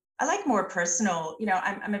I like more personal.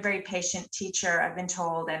 I'm a very patient teacher, I've been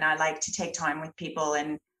told, and I like to take time with people.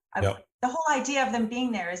 And the whole idea of them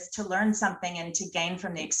being there is to learn something and to gain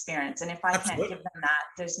from the experience. And if I can't give them that,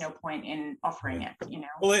 there's no point in offering it,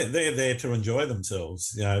 Well, they're there to enjoy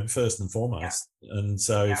themselves, first and foremost. Yeah. And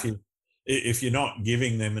so if you're not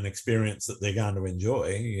giving them an experience that they're going to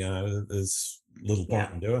enjoy, there's little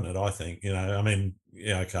point in doing it, I think.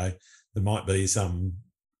 Okay, there might be some,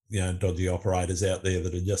 dodgy operators out there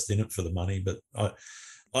that are just in it for the money, but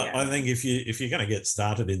I think if you're going to get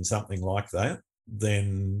started in something like that,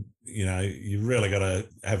 then, you really got to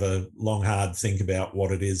have a long, hard think about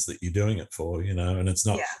what it is that you're doing it for, and it's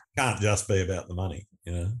not, can't just be about the money,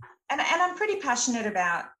 And I'm pretty passionate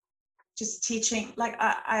about just teaching. Like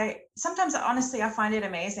I sometimes, honestly, I find it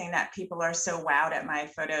amazing that people are so wowed at my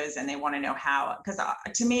photos and they want to know how, because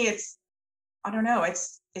to me, I don't know,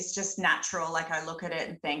 it's just natural. Like I look at it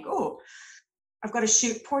and think, oh, I've got to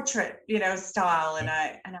shoot portrait, style, and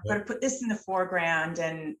I've got to put this in the foreground.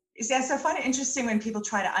 And so I find it interesting when people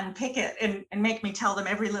try to unpick it and make me tell them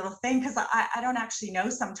every little thing, because I don't actually know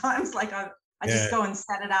sometimes. Like I just go and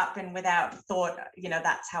set it up, and without thought,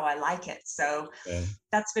 that's how I like it. So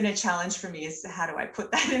that's been a challenge for me, is how do I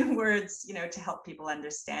put that in words, to help people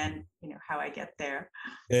understand, how I get there.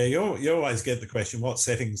 Yeah, you always get the question, what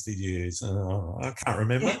settings did you use? I can't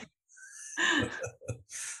remember.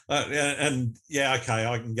 Okay,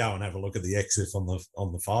 I can go and have a look at the EXIF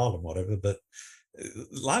on the file and whatever, but it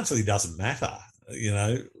largely doesn't matter.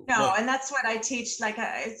 No, and that's what I teach. Like,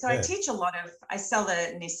 I teach a lot of, I sell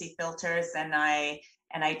the NISI filters, and I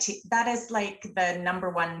teach, that is like the number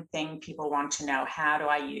one thing people want to know. How do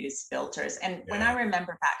I use filters? And when I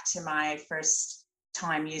remember back to my first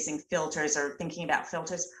time using filters or thinking about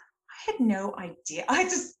filters, I had no idea. I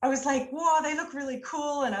was like, wow, they look really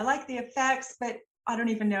cool, and I like the effects, but I don't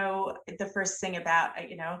even know the first thing about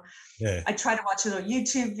it, I try to watch little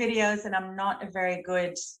YouTube videos, and I'm not a very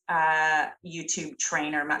good YouTube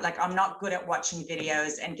trainer. Like, I'm not good at watching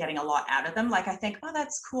videos and getting a lot out of them. Like, I think, oh,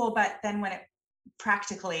 that's cool, but then when it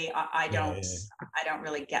practically, I don't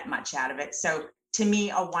really get much out of it. So to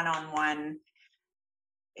me, a one-on-one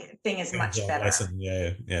thing is much better. Lesson,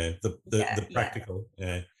 the practical,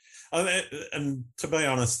 And to be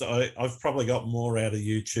honest, I've probably got more out of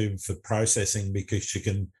YouTube for processing, because you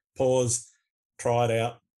can pause, try it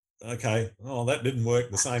out. Okay, that didn't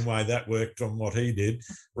work the same way that worked on what he did.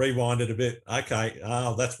 Rewind it a bit. Okay,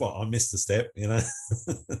 that's what I missed a step.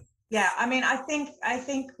 Yeah, I mean, I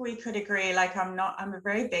think we could agree. Like, I'm a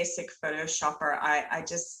very basic Photoshopper.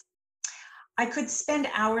 I could spend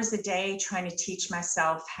hours a day trying to teach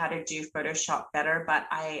myself how to do Photoshop better, but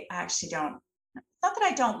I actually don't. Not that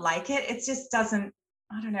I don't like it, it just doesn't,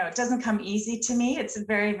 I don't know, it doesn't come easy to me. It's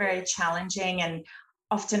very, very challenging. And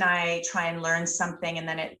often I try and learn something, and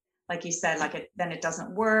then it, like you said, then it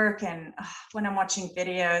doesn't work. And when I'm watching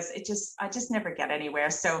videos, I just never get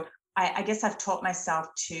anywhere. So I guess I've taught myself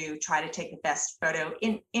to try to take the best photo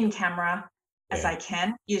in camera as I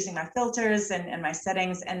can, using my filters and my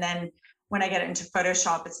settings. And then when I get it into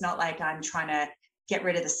Photoshop, it's not like I'm trying to get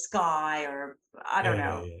rid of the sky, or I don't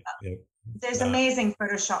know. There's amazing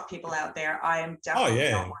Photoshop people out there. I am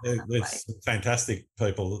definitely not one of them. There's fantastic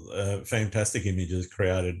people, fantastic images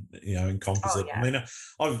created, in composite. I mean,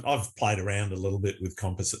 I've played around a little bit with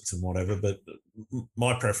composites and whatever, but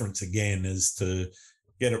my preference again is to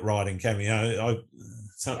get it right in Cameo.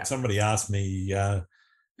 Somebody asked me,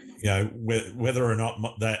 whether or not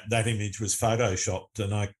that image was photoshopped,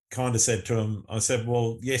 and I kind of said to him, I said,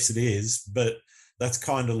 well, yes, it is, but that's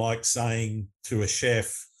kind of like saying to a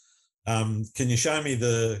chef, can you show me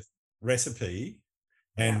the recipe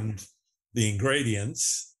and the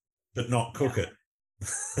ingredients, but not cook it?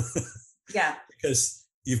 Because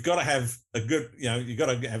you've got to have you've got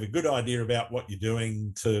to have a good idea about what you're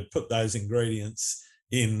doing to put those ingredients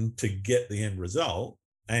in to get the end result.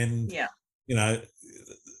 And, to me,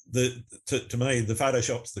 the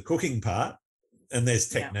Photoshop's the cooking part, and there's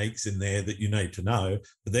techniques in there that you need to know,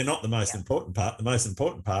 but they're not the most important part. The most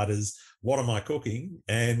important part is, what am I cooking,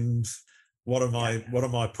 and what am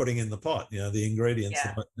I putting in the pot? You know, the ingredients.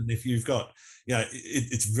 Yeah. And if you've got, you know,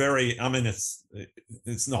 it's very. I mean,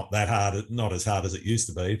 it's not that hard, not as hard as it used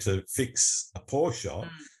to be to fix a poor shot.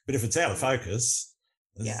 But if it's out of focus,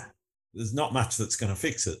 there's not much that's going to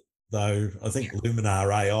fix it. Though I think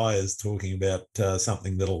Luminar AI is talking about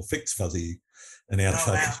something that'll fix fuzzy and out of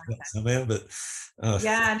focus somehow. But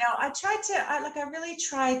yeah, no, I really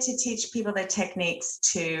try to teach people the techniques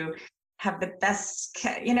to have the best,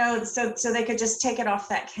 you know, so they could just take it off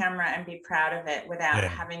that camera and be proud of it without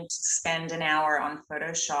having to spend an hour on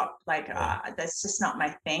Photoshop. Like that's just not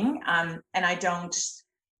my thing. And I don't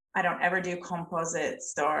ever do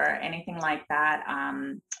composites or anything like that.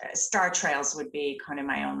 Star trails would be kind of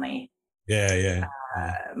my only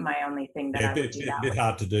my only thing that I would do. Bit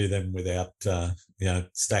hard to do them without you know,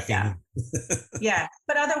 stacking. Yeah,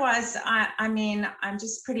 but otherwise, I mean, I'm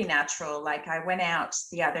just pretty natural. Like I went out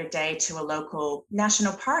the other day to a local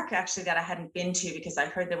national park, actually, that I hadn't been to because I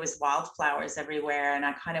heard there was wildflowers everywhere, and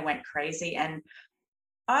I kind of went crazy. And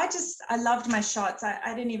I loved my shots.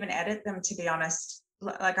 I didn't even edit them, to be honest.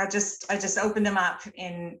 Like I just opened them up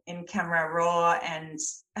in Camera Raw and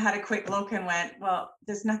had a quick look and went, well,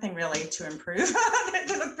 there's nothing really to improve.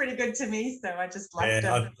 They look pretty good to me, so I just left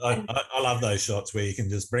them. I love those shots where you can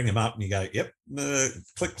just bring them up and you go, yep,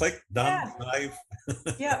 click, done, save.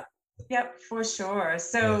 Yep, for sure.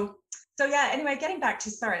 So yeah. Anyway, getting back to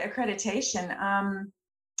accreditation. I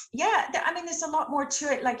mean, there's a lot more to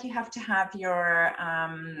it. Like you have to have your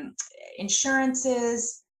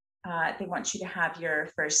insurances. They want you to have your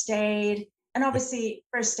first aid. And obviously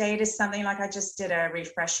first aid is something like I just did a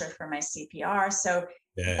refresher for my CPR. So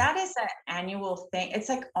that is an annual thing. It's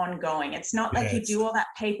like ongoing. It's not like you do all that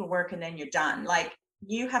paperwork and then you're done. Like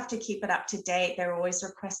you have to keep it up to date. They're always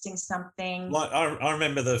requesting something. Like I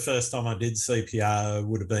remember the first time I did CPR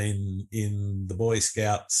would have been in the Boy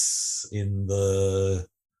Scouts in the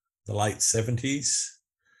late 70s.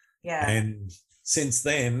 Yeah. And since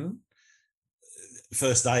then,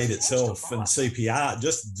 first aid itself and CPR,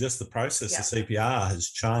 just the process of CPR has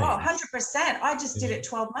changed. Oh, 100%. I just did it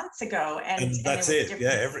 12 months ago. And that's it.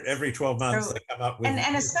 Yeah, every 12 months they come up with.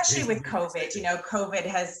 And especially with COVID, you know, COVID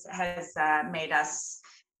has made us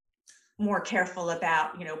more careful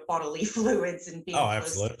about, you know, bodily fluids and being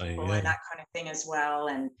close to people and that kind of thing as well.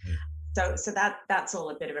 And so that's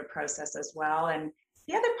all a bit of a process as well. And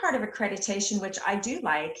the other part of accreditation, which I do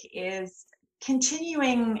like, is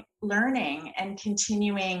continuing learning and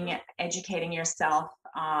continuing educating yourself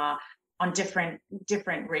on different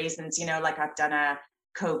reasons. You know, like I've done a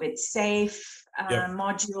COVID safe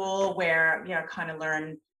module where, you know, kind of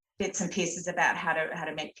learn bits and pieces about how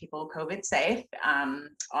to make people COVID safe on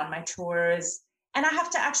my tours. And I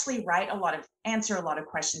have to actually answer a lot of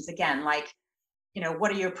questions again, like, you know,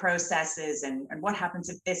 what are your processes and what happens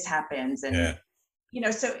if this happens? And, you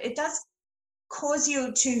know, so it does cause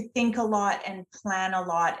you to think a lot and plan a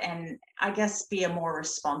lot and I guess be a more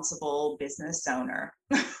responsible business owner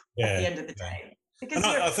at the end of the day. Because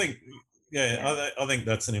I think I think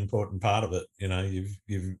that's an important part of it. You know,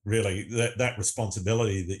 you've really that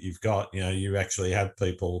responsibility that you've got, you know, you actually have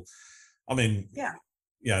people, I mean,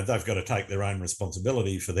 you know, they've got to take their own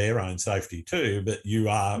responsibility for their own safety too, but you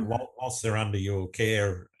are, whilst they're under your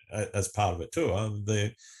care as part of it too,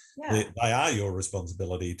 they are your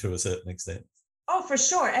responsibility to a certain extent. Oh, for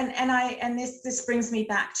sure. And this brings me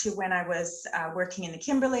back to when I was working in the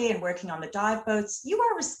Kimberley and working on the dive boats. You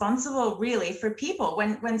are responsible really for people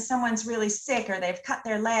when someone's really sick or they've cut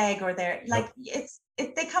their leg or they're like,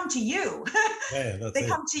 they come to you. They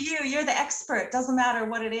come to you. You're the expert. Doesn't matter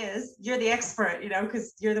what it is. You're the expert, you know,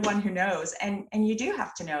 because you're the one who knows. And you do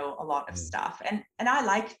have to know a lot of stuff. And I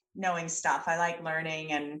like knowing stuff. I like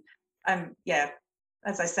learning and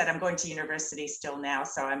as I said, I'm going to university still now,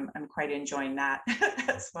 so I'm quite enjoying that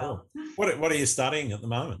as well. Cool. What are you studying at the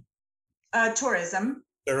moment? Tourism.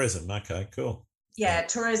 Tourism. Okay, cool. Yeah,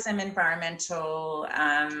 tourism, environmental,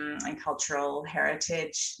 and cultural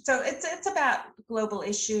heritage. So it's about global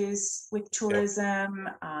issues with tourism.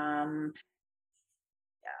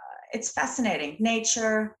 It's fascinating.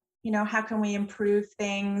 Nature. You know, how can we improve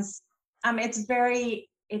things?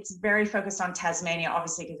 It's very focused on Tasmania,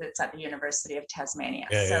 obviously, because it's at the University of Tasmania.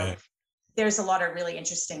 There's a lot of really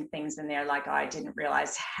interesting things in there. Like I didn't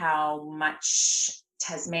realize how much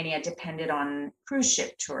Tasmania depended on cruise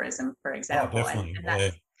ship tourism, for example.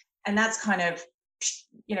 And that's kind of,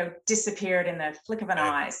 you know, disappeared in the flick of an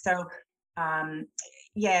eye. So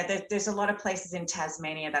there's a lot of places in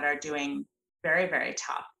Tasmania that are doing very, very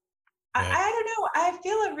tough. I don't know. I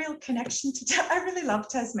feel a real connection to, I really love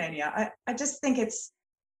Tasmania. I just think it's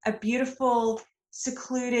a beautiful,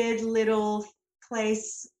 secluded little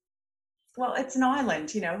place well, it's an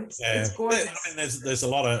island, it's gorgeous. I mean, there's a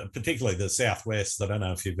lot of, particularly the southwest. I don't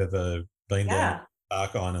know if you've ever been down Yeah.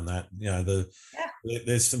 Parkine and that. Yeah.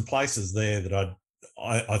 There's some places there that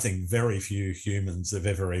I think very few humans have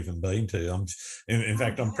ever even been to. In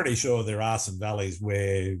fact, I'm pretty sure there are some valleys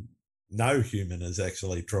where no human has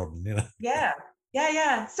actually trodden. Yeah.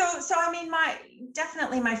 So I mean,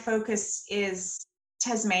 my focus is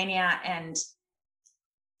Tasmania and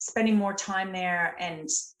spending more time there, and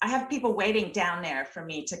I have people waiting down there for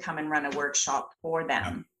me to come and run a workshop for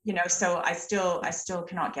them. So I still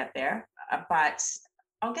cannot get there, but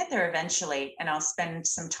I'll get there eventually, and I'll spend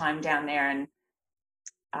some time down there, and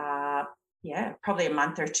probably a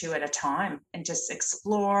month or two at a time, and just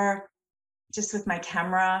explore just with my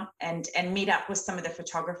camera, and meet up with some of the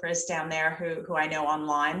photographers down there who I know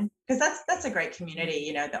online, because that's a great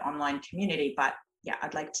community, the online community. But yeah,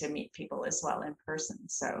 I'd like to meet people as well in person.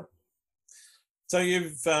 So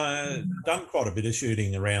you've done quite a bit of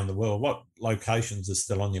shooting around the world. What locations are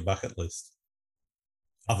still on your bucket list,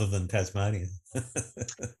 other than Tasmania?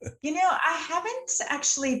 I haven't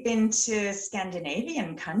actually been to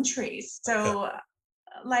Scandinavian countries. So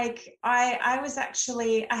like I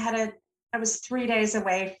was 3 days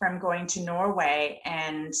away from going to Norway,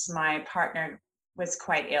 and my partner was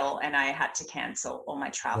quite ill, and I had to cancel all my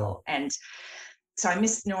travel. Yeah. And so I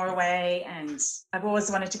missed Norway, and I've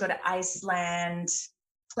always wanted to go to Iceland,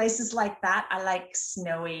 places like that. I like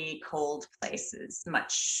snowy, cold places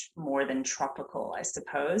much more than tropical, I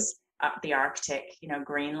suppose. Up the Arctic,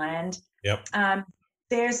 Greenland. Yep.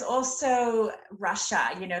 There's also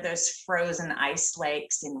Russia, those frozen ice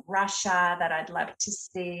lakes in Russia that I'd love to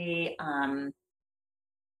see.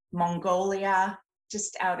 Mongolia,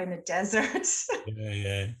 just out in the desert.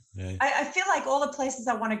 Yeah. I feel like all the places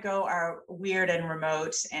I want to go are weird and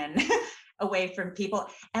remote and away from people.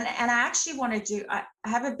 And I actually want to do, I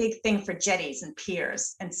have a big thing for jetties and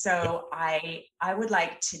piers. And so I would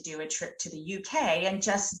like to do a trip to the UK and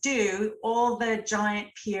just do all the giant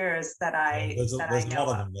piers that I there's know a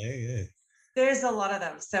lot of them there, yeah. There's a lot of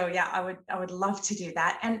them. So yeah, I would love to do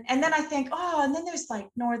that. And then I think, and then there's like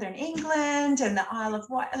Northern England and the Isle of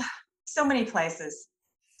Wight. So many places.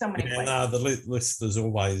 So many places. No, the list is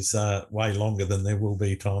always way longer than there will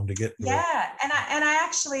be time to get to. Yeah, and I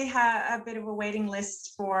actually have a bit of a waiting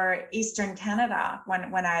list for Eastern Canada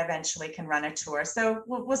when I eventually can run a tour. So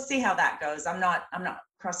we'll see how that goes. I'm not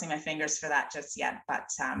crossing my fingers for that just yet, but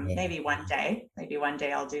maybe one day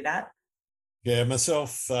I'll do that. Yeah,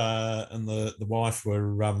 myself and the wife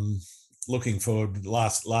were looking forward.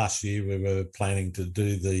 Last year we were planning to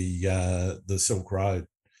do the Silk Road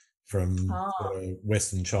from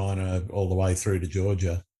Western China all the way through to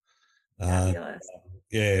Georgia. Fabulous.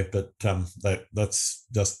 But that's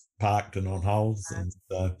just parked and on hold. And,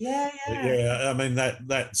 I mean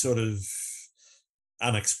that sort of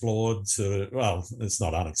unexplored it's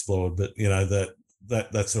not unexplored, but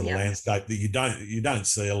that sort of landscape that you don't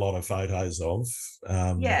see a lot of photos of.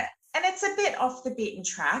 And it's a bit off the beaten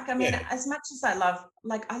track. I mean, as much as I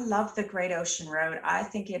love the Great Ocean Road, I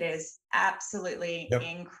think it is absolutely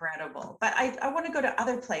incredible. But I want to go to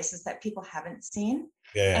other places that people haven't seen.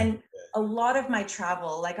 And a lot of my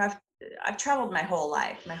travel, like I've traveled my whole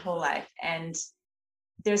life, and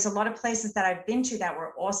there's a lot of places that I've been to that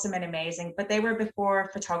were awesome and amazing, but they were before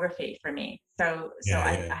photography for me. So I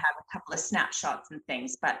have a couple of snapshots and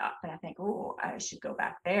things, but I think, I should go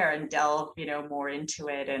back there and delve, more into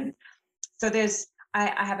it. And so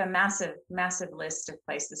I have a massive, massive list of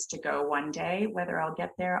places to go one day. Whether I'll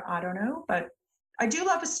get there, I don't know, but I do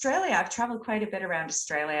love Australia. I've traveled quite a bit around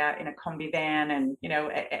Australia in a combi van and,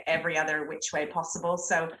 every other which way possible.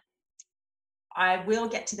 So I will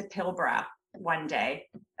get to the Pilbara one day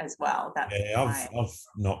as well. I've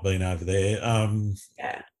not been over there. I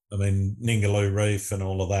mean Ningaloo Reef and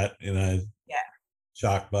all of that,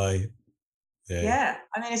 Shark Bay. I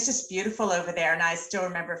mean, it's just beautiful over there. And I still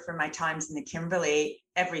remember from my times in the Kimberley,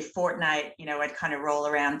 every fortnight, I'd kind of roll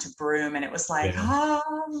around to Broome, and it was like,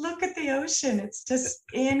 look at the ocean. It's just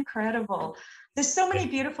incredible. There's so many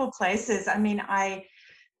beautiful places. I mean, I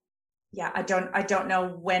don't know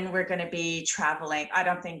when we're going to be traveling. I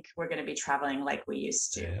don't think we're going to be traveling like we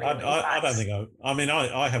used to. Really, I don't think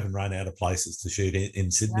I haven't run out of places to shoot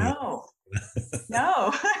in Sydney.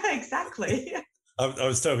 No, exactly. I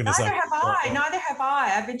was talking to Neither have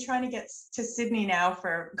I. I've been trying to get to Sydney now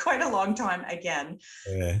for quite a long time again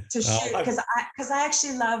to shoot, because I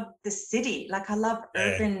actually love the city. Like I love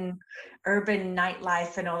urban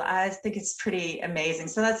nightlife and all. I think it's pretty amazing.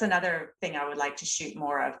 So that's another thing I would like to shoot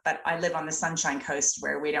more of. But I live on the Sunshine Coast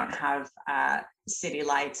where we don't have city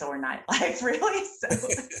lights or nightlife really. So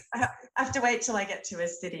I have to wait till I get to a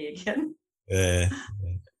city again. Yeah.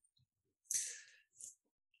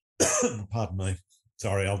 Pardon me.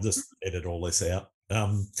 Sorry, I'll just edit all this out.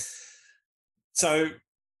 So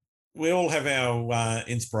we all have our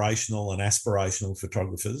inspirational and aspirational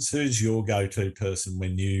photographers. Who's your go-to person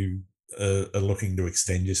when you are looking to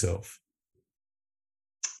extend yourself?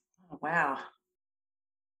 Oh, wow.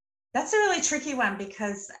 That's a really tricky one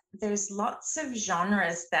because there's lots of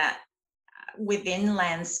genres that within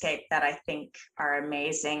landscape that I think are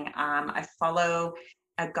amazing. I follow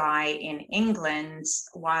a guy in England,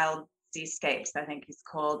 Wild Seascapes, I think he's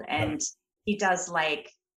called, and he does like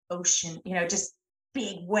ocean, just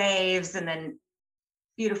big waves and then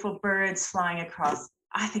beautiful birds flying across.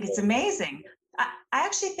 I think it's amazing. I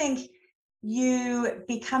actually think you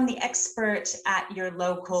become the expert at your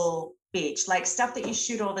local beach, like stuff that you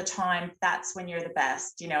shoot all the time. That's when you're the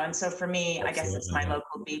best, and so for me, I guess it's my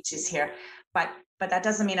local beaches here, but that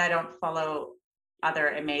doesn't mean I don't follow other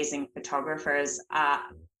amazing photographers.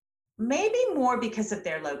 Maybe more because of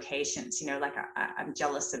their locations, like I'm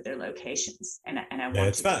jealous of their locations, and I want.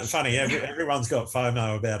 It's funny. Everyone's got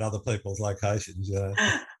FOMO about other people's locations.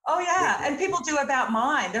 Oh yeah, and people do about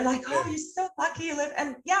mine. They're like, "Oh, you're so lucky you live."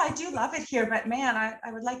 And yeah, I do love it here, but man,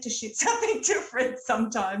 I would like to shoot something different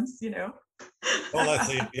sometimes. Well, that's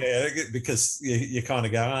it. Yeah, because you kind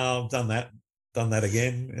of go, "Oh, I've done that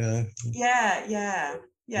again."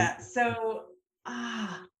 Yeah. So,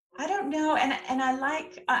 I don't know, and I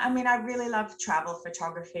like. I mean, I really love travel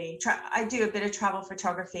photography. I do a bit of travel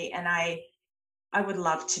photography, and I would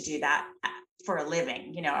love to do that for a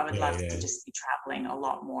living. I would love to just be traveling a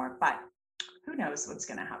lot more, but who knows what's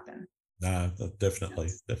going to happen. No,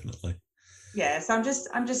 definitely. Yeah, so I'm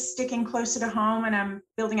just sticking closer to home, and I'm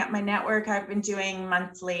building up my network. I've been doing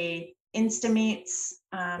monthly Insta meets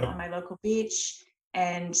on my local beach,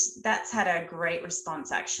 and that's had a great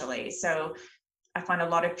response actually. So I find a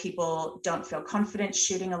lot of people don't feel confident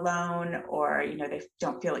shooting alone, or they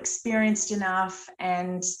don't feel experienced enough.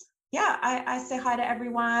 And yeah, I say hi to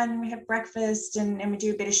everyone. We have breakfast and we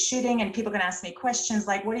do a bit of shooting, and people can ask me questions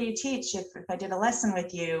like, what do you teach if I did a lesson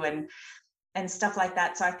with you, and stuff like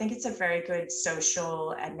that. So I think it's a very good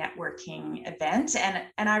social and networking event,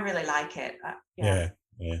 and I really like it. Yeah.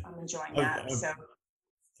 I'm enjoying that. So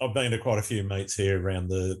I've been to quite a few meets here around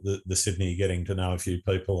the Sydney, getting to know a few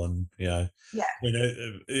people, and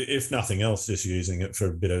if nothing else, just using it for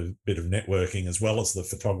a bit of networking as well as the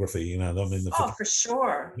photography. For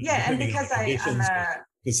sure, yeah, and because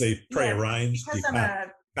they're pre-arranged, you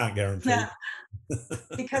can't guarantee. Yeah.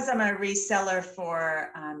 Because I'm a reseller for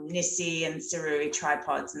Nissi and Sarui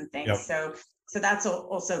tripods and things, so that's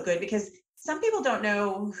also good, because some people don't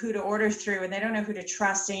know who to order through and they don't know who to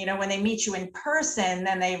trust. And, when they meet you in person,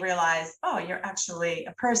 then they realize, oh, you're actually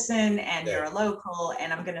a person and you're a local,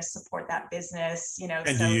 and I'm going to support that business,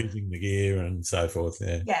 And you're using the gear and so forth.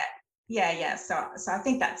 Yeah. So I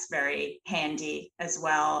think that's very handy as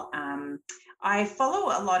well. I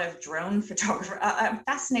follow a lot of drone photography. I'm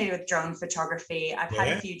fascinated with drone photography. I've had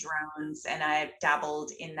a few drones and I've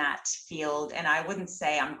dabbled in that field. And I wouldn't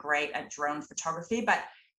say I'm great at drone photography, but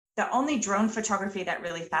the only drone photography that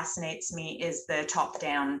really fascinates me is the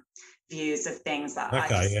top-down views of things.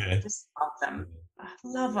 I just love them.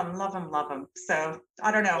 Love them. So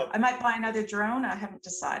I don't know. I might buy another drone. I haven't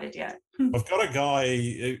decided yet. I've got a guy,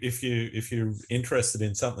 if you're interested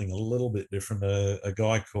in something a little bit different, a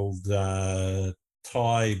guy called Ty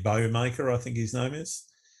Bowmaker, I think his name is.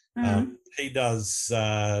 Mm-hmm. He does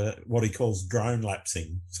what he calls drone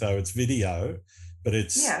lapsing. So it's video, but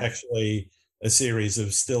it's actually a series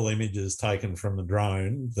of still images taken from the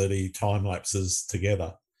drone that he time lapses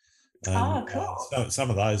together. And, cool.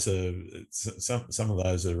 Some of those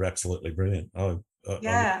are absolutely brilliant. I'm quite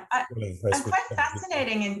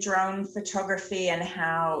fascinating in drone photography, and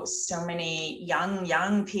how so many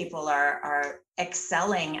young people are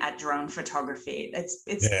excelling at drone photography. It's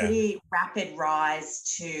pretty rapid rise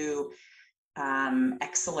to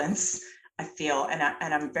excellence, I feel, and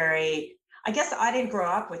I'm very. I guess I didn't grow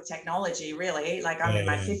up with technology, really. Like I'm in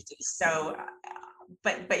my 50s, so.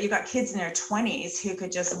 But you got kids in their 20s who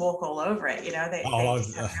could just walk all over it. They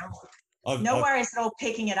just have no worries at all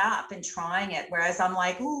picking it up and trying it. Whereas I'm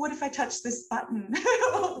like, oh, what if I touch this button?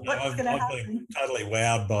 What's going to happen? I've been totally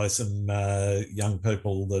wowed by some young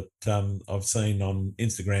people that I've seen on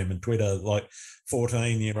Instagram and Twitter, like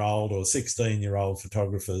 14-year-old or 16-year-old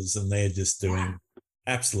photographers, and they're just doing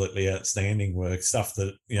absolutely outstanding work, stuff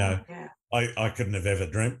that, I couldn't have ever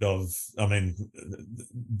dreamt of. I mean,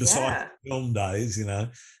 besides film days,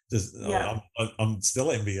 I'm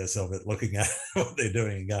still envious of it, looking at what they're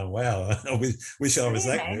doing and going, wow, I wish I was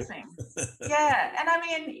that good. Yeah. And I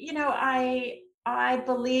mean, I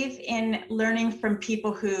believe in learning from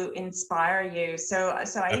people who inspire you. So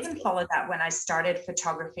I even followed that when I started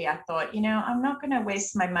photography. I thought, I'm not going to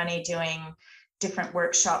waste my money doing different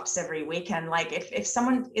workshops every weekend. Like if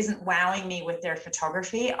someone isn't wowing me with their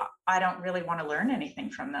photography, I don't really want to learn anything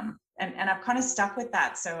from them. And I've kind of stuck with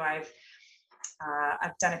that. So I've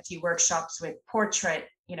done a few workshops with portrait,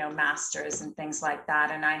 masters and things like that.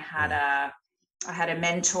 And I had a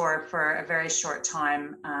mentor for a very short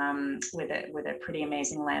time with a pretty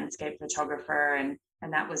amazing landscape photographer, and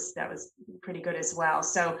that was pretty good as well.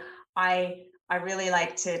 So I really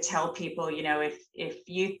like to tell people, if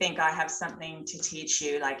you think I have something to teach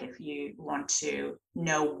you, like if you want to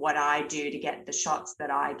know what I do to get the shots that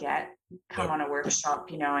I get, come on a workshop,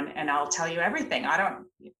 and I'll tell you everything.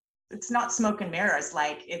 It's not smoke and mirrors.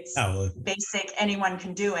 Like it's basic. Anyone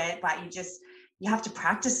can do it, but you have to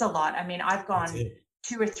practice a lot. I mean, I've gone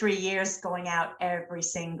 2 or 3 years going out every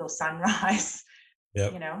single sunrise.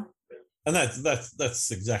 Yeah. And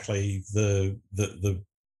that's exactly the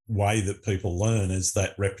way that people learn, is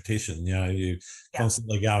that repetition. You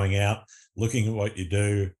constantly going out, looking at what you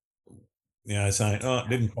do, saying, I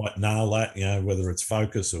didn't quite nail that, whether it's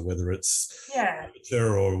focus or whether it's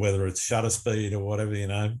aperture or whether it's shutter speed or whatever,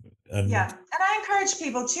 And I encourage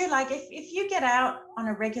people too, like if you get out on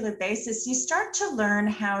a regular basis, you start to learn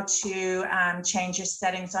how to change your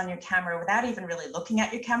settings on your camera without even really looking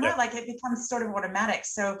at your camera. Like it becomes sort of automatic.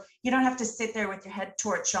 So you don't have to sit there with your head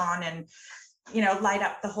torch on and, light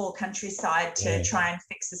up the whole countryside to try and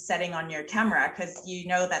fix a setting on your camera, because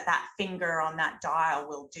that finger on that dial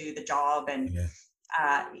will do the job. And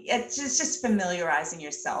it's just familiarizing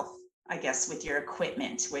yourself, I guess, with your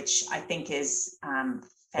equipment, which I think is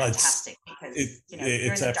fantastic, because you're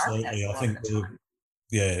in the darkness a lot of the time.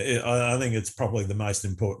 I think it's probably the most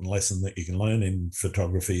important lesson that you can learn in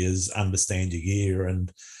photography is understand your gear, and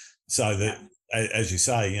so that, as you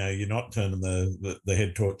say, you're not turning the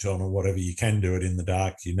head torch on or whatever. You can do it in the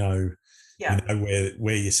dark. You know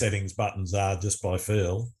where your settings buttons are just by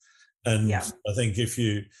feel, and I think if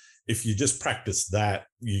you just practice that,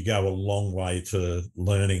 you go a long way to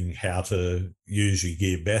learning how to use your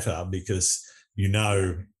gear better, because you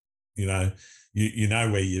know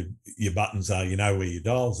where your buttons are, where your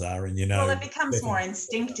dials are, and well, it becomes more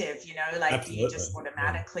instinctive, like Absolutely. You just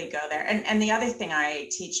automatically go there. And the other thing I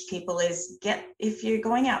teach people is if you're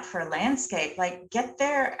going out for a landscape, like get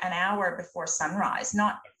there an hour before sunrise,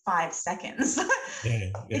 not 5 seconds.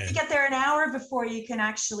 If you get there an hour before, you can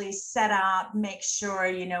actually set up, make sure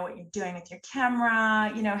you know what you're doing with your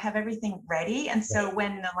camera, have everything ready. And so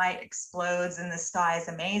when the light explodes and the sky is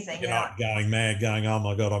amazing, you're not going mad, going, oh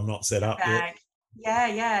my God, I'm not set up yet.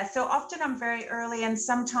 Yeah. So often I'm very early, and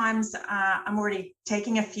sometimes I'm already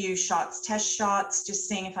taking a few shots, test shots, just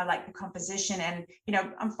seeing if I like the composition, and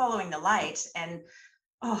I'm following the light. And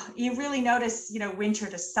you really notice, winter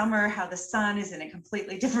to summer, how the sun is in a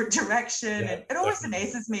completely different direction. And it always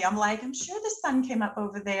amazes me. I'm like, I'm sure the sun came up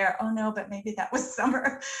over there. Oh no, but maybe that was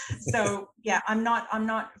summer. So I'm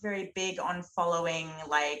not very big on following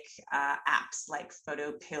like apps like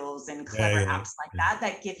photo pills and clever apps like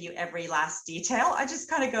that give you every last detail. I just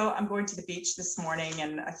kind of go, I'm going to the beach this morning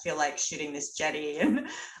and I feel like shooting this jetty, and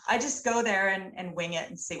I just go there and wing it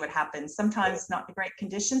and see what happens. Sometimes not the great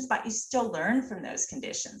conditions, but you still learn from those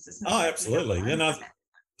conditions. Absolutely.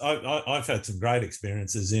 I've had some great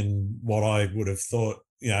experiences in what I would have thought,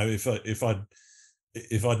 if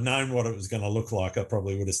I'd known what it was going to look like, I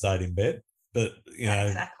probably would have stayed in bed. But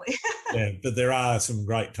exactly. But there are some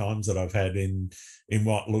great times that I've had in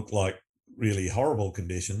what looked like really horrible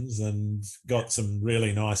conditions and got some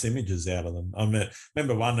really nice images out of them. I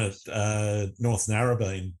remember one at North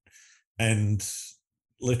Narrabeen, and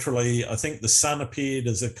literally I think the sun appeared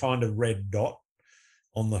as a kind of red dot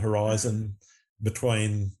on the horizon,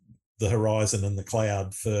 between the horizon and the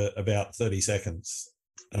cloud, for about 30 seconds.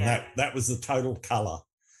 And that was the total colour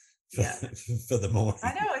for the morning.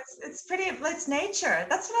 I know, it's pretty, it's nature.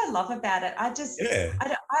 That's what I love about it.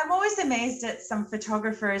 I'm always amazed at some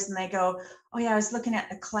photographers, and they go, oh yeah, I was looking at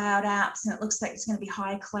the cloud apps and it looks like it's going to be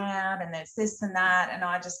high cloud and there's this and that. And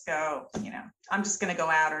I just go, I'm just going to go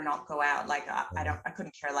out or not go out. Like I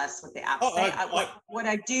couldn't care less what the apps say. What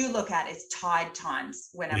I do look at is tide times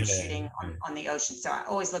when I'm shooting on the ocean. So I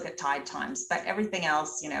always look at tide times, but everything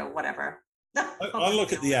else, whatever. I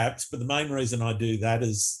look at the apps, but the main reason I do that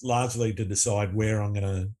is largely to decide where I'm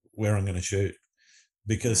going to shoot,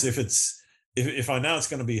 because if I know it's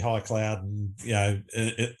going to be high cloud, and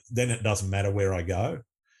then it doesn't matter where I go,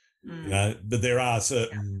 But there are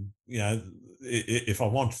certain, if I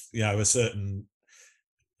want a certain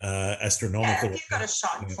astronomical. Yeah, if you've got a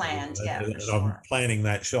shot planned, yeah, for and sure. I'm planning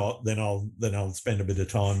that shot, then I'll spend a bit of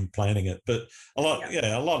time planning it. But a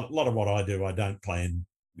lot of what I do, I don't plan,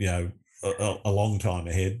 a long time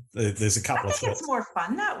ahead. There's a couple I of think it's shots. more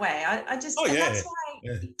fun that way. That's why,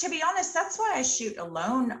 to be honest, that's why I shoot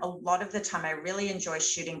alone a lot of the time. I really enjoy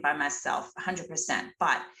shooting by myself, 100%.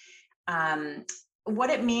 But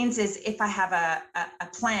what it means is if I have a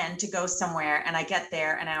plan to go somewhere and I get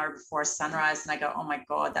there an hour before sunrise and I go, oh my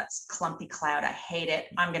God, that's clumpy cloud. I hate it.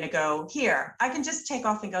 I'm going to go here. I can just take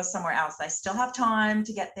off and go somewhere else. I still have time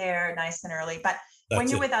to get there nice and early. But when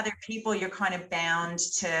you're with other people, you're kind of bound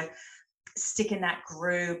to stick in that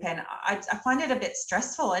group, and I find it a bit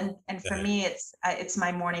stressful, and for me it's my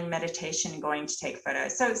morning meditation going to take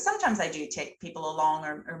photos. So sometimes I do take people along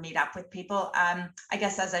or meet up with people. I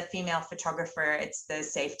guess as a female photographer, it's the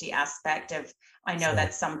safety aspect of, I know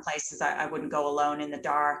that some places I wouldn't go alone in the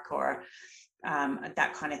dark or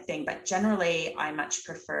that kind of thing, but generally I much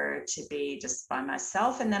prefer to be just by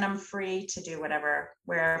myself, and then I'm free to do whatever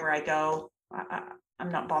wherever I go.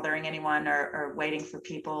 I'm not bothering anyone or waiting for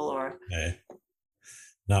people or. Yeah.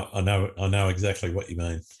 No, I know exactly what you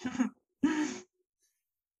mean.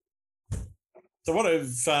 So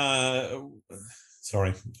what's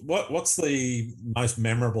the most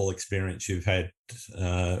memorable experience you've had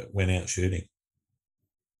when out shooting?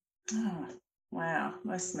 Oh, wow,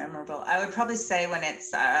 most memorable. I would probably say when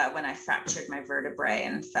I fractured my vertebrae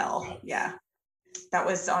and fell. Yeah, that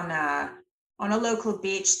was on a local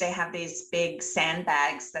beach. They have these big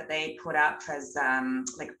sandbags that they put up as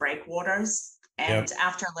like breakwaters. And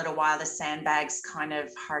after a little while, the sandbags kind of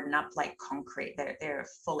harden up like concrete. They're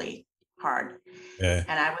fully hard. Yeah.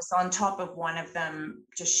 And I was on top of one of them,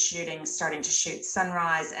 just starting to shoot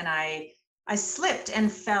sunrise. And I slipped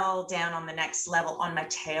and fell down on the next level on my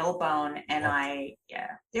tailbone. And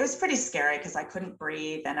it was pretty scary because I couldn't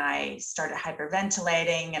breathe and I started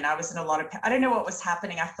hyperventilating and I was in a lot of, I don't know what was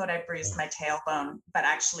happening. I thought I bruised my tailbone, but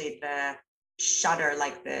actually the shudder,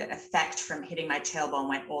 like the effect from hitting my tailbone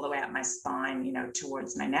went all the way up my spine,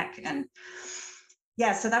 towards my neck. And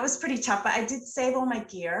yeah, so that was pretty tough, but I did save all my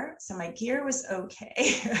gear. So my gear was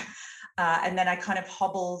okay. And then I kind of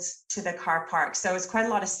hobbled to the car park. So it was quite a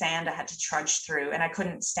lot of sand I had to trudge through and I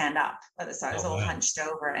couldn't stand up. So I was all hunched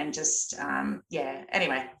over and just,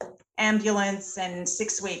 anyway, ambulance and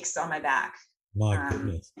 6 weeks on my back. My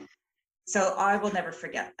goodness. So I will never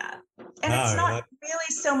forget that. And it's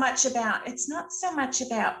not so much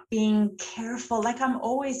about being careful. Like I'm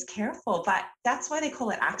always careful, but that's why they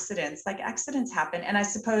call it accidents. Like accidents happen. And I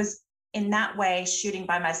suppose in that way, shooting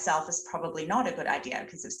by myself is probably not a good idea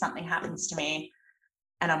because if something happens to me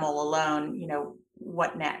and I'm all alone,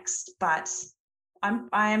 what next? But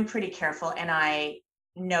I am pretty careful and I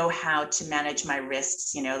know how to manage my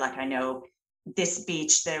risks, like I know this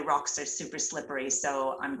beach, the rocks are super slippery,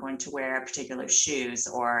 so I'm going to wear particular shoes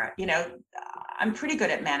or, I'm pretty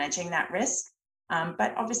good at managing that risk.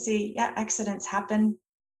 But obviously, accidents happen.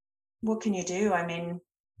 What can you do? I mean,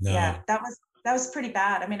 that was pretty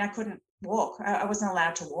bad. I mean, I couldn't walk. I wasn't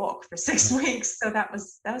allowed to walk for 6 weeks. So that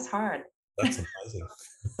was hard. That's amazing.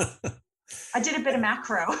 I did a bit of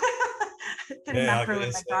macro. In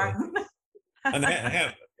my garden. And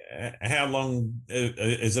how long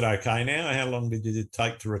is it okay now? How long did it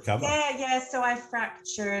take to recover? Yeah. So I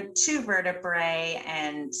fractured 2 vertebrae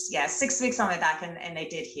and 6 weeks on my back and they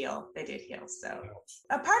did heal. So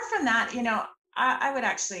apart from that, I would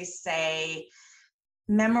actually say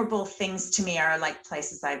memorable things to me are like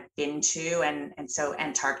places I've been to. And so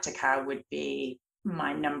Antarctica would be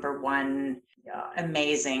my number one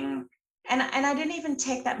amazing. And I didn't even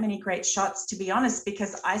take that many great shots, to be honest,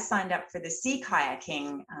 because I signed up for the sea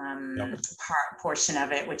kayaking portion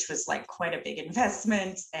of it, which was like quite a big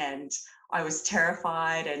investment. And I was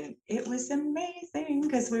terrified. And it was amazing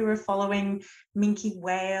because we were following minke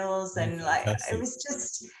whales. And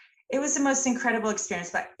it was the most incredible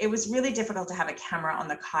experience. But it was really difficult to have a camera on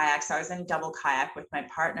the kayak. So I was in a double kayak with my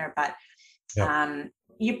partner. But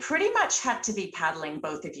you pretty much had to be paddling,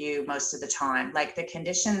 both of you, most of the time. Like the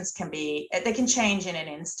conditions they can change in an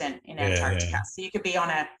instant in Antarctica. So you could be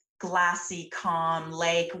on a glassy, calm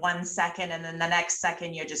lake 1 second, and then the next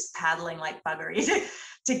second you're just paddling like buggery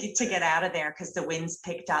to get out of there because the wind's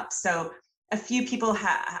picked up. So a few people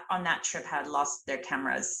on that trip had lost their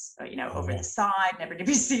cameras, over the side, never to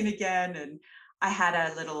be seen again. And I had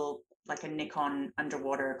a little, like a Nikon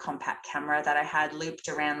underwater compact camera that I had looped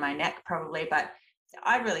around my neck probably, but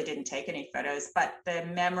I really didn't take any photos, but the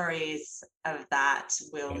memories of that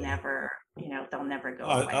will never, they'll never go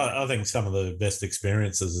away. I think some of the best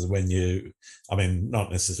experiences is when not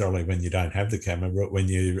necessarily when you don't have the camera, but when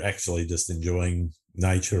you're actually just enjoying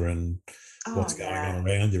nature and what's going on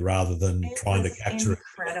around you rather than trying to capture it.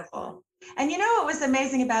 Incredible. And you know what was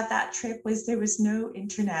amazing about that trip was there was no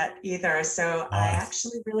internet either. So I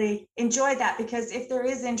actually really enjoyed that, because if there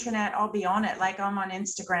is internet, I'll be on it. Like I'm on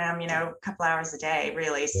Instagram, a couple hours a day,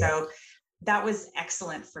 really. Yeah. So that was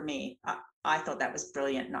excellent for me. I thought that was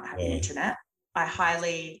brilliant, not having internet. I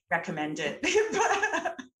highly recommend it.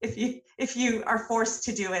 But if you are forced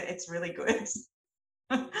to do it, it's really good.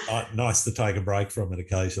 Nice to take a break from it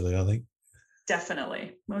occasionally, I think.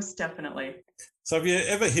 Definitely, most definitely. So have you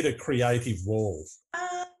ever hit a creative wall?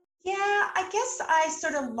 Yeah, I guess I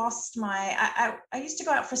sort of lost I used to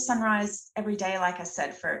go out for sunrise every day, like I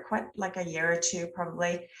said, for quite like a year or two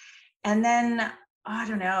probably. And then, I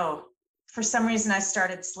don't know, for some reason I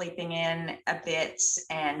started sleeping in a bit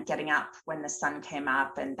and getting up when the sun came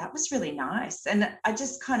up, and that was really nice. And I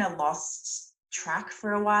just kind of lost track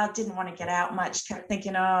for a while, didn't want to get out much, kept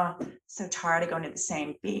thinking, oh, so tired of going to the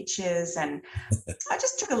same beaches. And I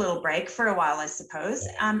just took a little break for a while, I suppose.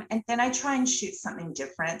 And then I try and shoot something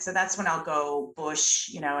different. So that's when I'll go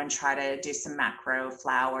bush, and try to do some macro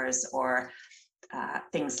flowers or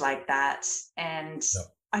things like that. And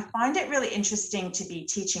I find it really interesting to be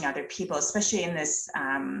teaching other people, especially in this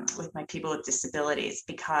with my people with disabilities,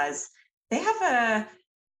 because they have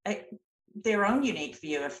their own unique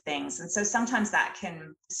view of things. And so sometimes that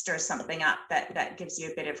can stir something up that gives you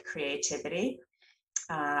a bit of creativity.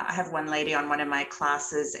 I have one lady on one of my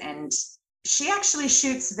classes, and she actually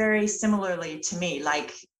shoots very similarly to me,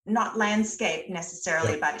 like not landscape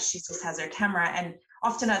necessarily, but she just has her camera. And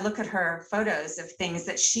often I look at her photos of things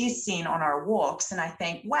that she's seen on our walks, and I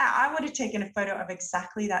think, wow, I would have taken a photo of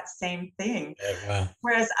exactly that same thing. Wow.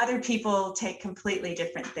 Whereas other people take completely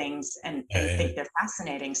different things and think they're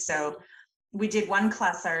fascinating. So we did one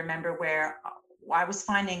class, I remember, where I was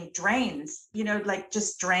finding drains, like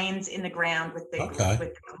just drains in the ground with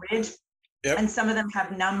the grid. Yep. And some of them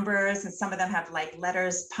have numbers, and some of them have like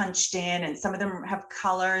letters punched in, and some of them have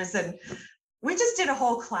colors. And we just did a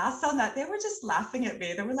whole class on that. They were just laughing at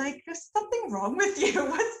me. They were like, there's something wrong with you.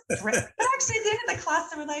 What's drain? But actually at the end of the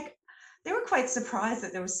class, they were quite surprised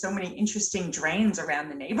that there was so many interesting drains around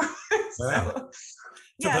the neighborhood. Wow.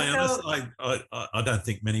 To be honest, I don't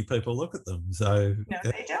think many people look at them. So no,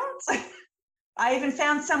 they don't. I even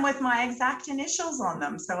found some with my exact initials on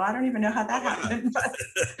them, so I don't even know how that happened.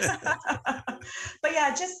 But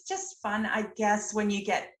yeah, just fun, I guess, when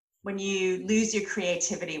you lose your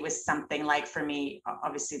creativity with something. Like for me,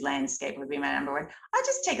 obviously landscape would be my number one. I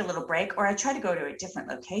just take a little break, or I try to go to a different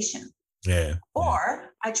location. Yeah.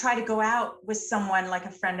 Or I try to go out with someone, like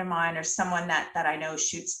a friend of mine, or someone that I know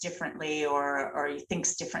shoots differently or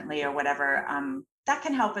thinks differently or whatever. That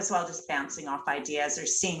can help as well, just bouncing off ideas or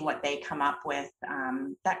seeing what they come up with.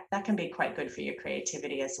 That can be quite good for your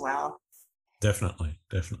creativity as well. Definitely.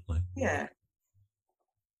 Yeah.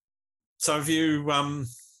 So have you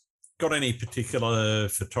got any particular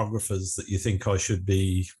photographers that you think I should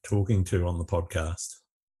be talking to on the podcast?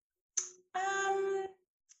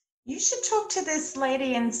 You should talk to this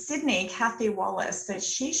lady in Sydney, Kathy Wallace, that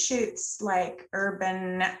she shoots like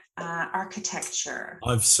urban architecture.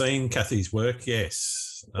 I've seen Kathy's work,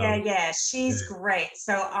 yes. She's great.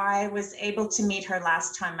 So I was able to meet her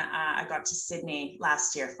last time I got to Sydney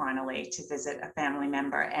last year, finally, to visit a family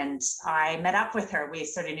member. And I met up with her. We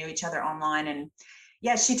sort of knew each other online. And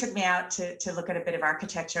she took me out to look at a bit of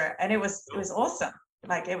architecture. And it was awesome.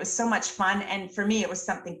 Like, it was so much fun. And for me, it was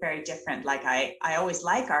something very different. Like I always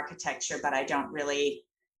like architecture, but I don't really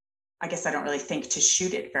think to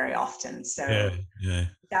shoot it very often. So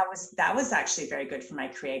that was actually very good for my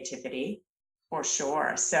creativity, for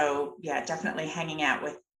sure. So definitely hanging out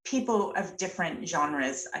with people of different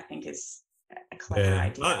genres, I think, is a clever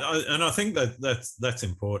idea. And I think that's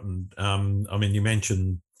important. I mean, you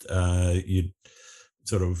mentioned you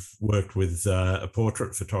sort of worked with a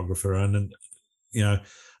portrait photographer, and I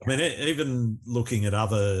mean, even looking at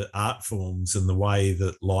other art forms and the way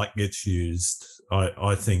that light gets used,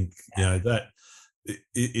 I think, that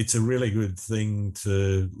it's a really good thing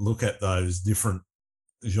to look at those different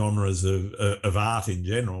genres of art in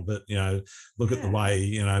general, but, look at the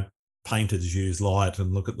way, painters use light,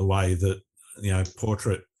 and look at the way that,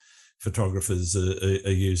 portrait photographers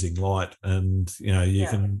are using light, and, you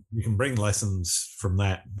can bring lessons from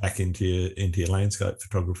that back into your landscape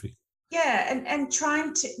photography. Yeah, and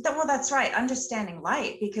trying to, that's right, understanding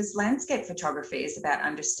light, because landscape photography is about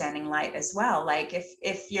understanding light as well. Like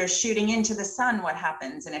if you're shooting into the sun, what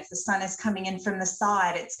happens? And if the sun is coming in from the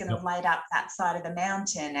side, it's going to light up that side of the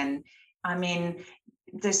mountain. And I mean,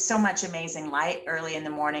 there's so much amazing light early in the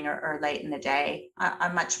morning or late in the day.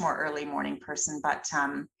 I'm much more early morning person, but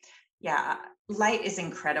yeah, light is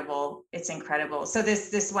incredible. It's incredible. So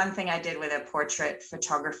this one thing I did with a portrait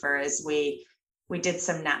photographer is we did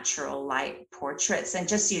some natural light portraits and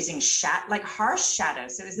just using like harsh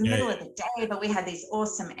shadows. So it was the middle of the day, but we had these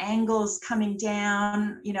awesome angles coming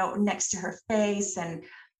down, next to her face. And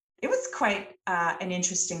it was quite an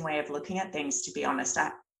interesting way of looking at things, to be honest,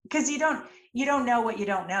 because you don't know what you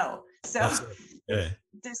don't know. So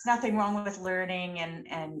there's nothing wrong with learning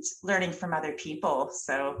and learning from other people.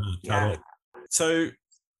 So totally. So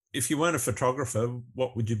if you weren't a photographer,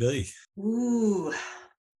 what would you be? Ooh,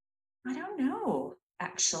 I don't know,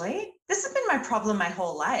 actually. This has been my problem my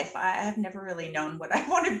whole life. I have never really known what I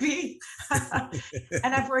want to be.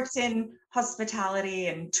 And I've worked in hospitality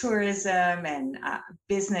and tourism and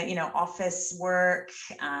business, office work.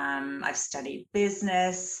 I've studied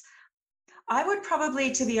business. I would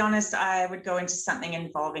probably, to be honest, I would go into something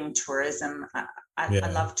involving tourism. I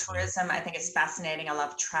love tourism. I think it's fascinating. I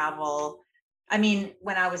love travel. I mean,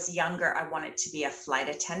 when I was younger, I wanted to be a flight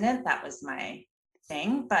attendant. That was my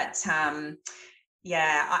thing. But I'm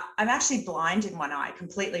actually blind in one eye,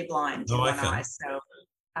 completely blind in one eye. So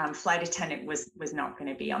flight attendant was not going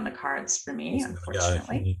to be on the cards for me,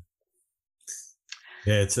 unfortunately.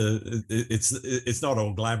 Yeah, it's not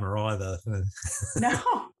all glamour either.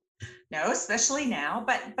 No, especially now.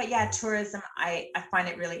 But yeah, tourism, I find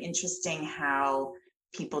it really interesting how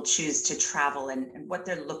people choose to travel and what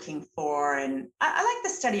they're looking for. And I like the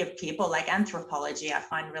study of people, like anthropology, I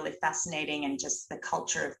find really fascinating, and just the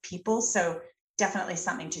culture of people. So definitely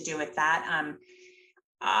something to do with that.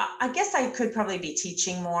 I guess I could probably be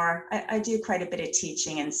teaching more. I do quite a bit of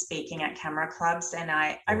teaching and speaking at camera clubs, and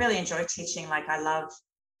I really enjoy teaching. Like I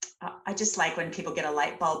just like when people get a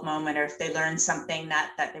light bulb moment, or if they learn something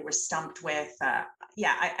that they were stumped with.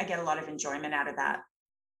 I get a lot of enjoyment out of that.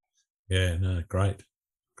 Yeah, no, great.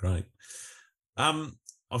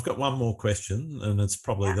 I've got one more question, and it's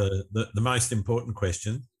probably the most important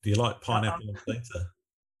question. Do you like pineapple on pizza?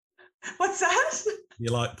 What's that? Do you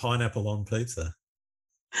like pineapple on pizza?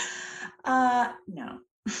 No.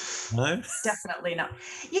 No? Definitely not.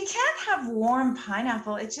 You can't have warm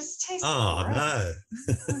pineapple. It just tastes no. No.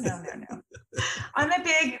 I'm a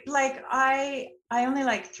big, I only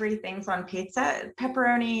like 3 things on pizza: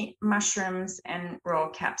 pepperoni, mushrooms, and raw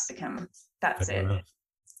capsicum. That's it.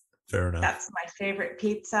 Fair enough. That's my favorite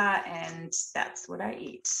pizza, and that's what I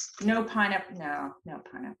eat. No pineapple. No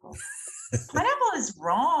pineapple. Pineapple is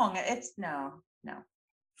wrong. It's no.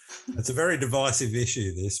 It's a very divisive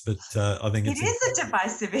issue, this, but I think it is a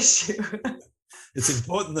divisive issue. It's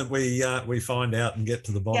important that we find out and get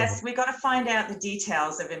to the bottom. Yes, we got to find out the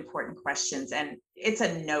details of important questions, and it's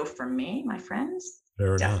a no from me, my friends.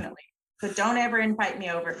 Fair Definitely. enough. So don't ever invite me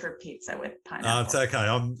over for pizza with pineapple. It's okay.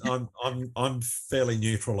 I'm fairly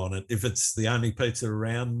neutral on it. If it's the only pizza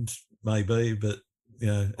around, maybe, but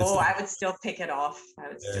I would still pick it off.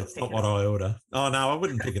 It's not what I order. Oh no, I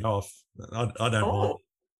wouldn't pick it off. I don't mind.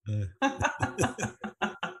 Yeah.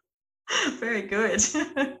 Very good.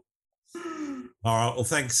 All right. Well,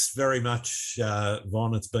 thanks very much,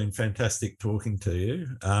 Von. It's been fantastic talking to you.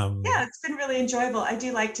 It's been really enjoyable. I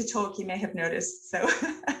do like to talk, you may have noticed, so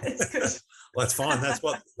it's good. Well, that's fine. That's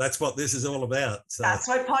what this is all about. So. That's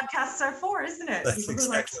what podcasts are for, isn't it? That's People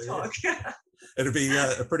exactly who like to talk. It'd be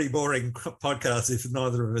a pretty boring podcast if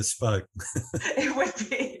neither of us spoke. It would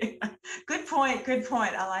be. Good point.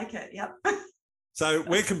 I like it. Yep. So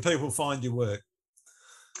where can people find your work?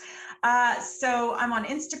 So I'm on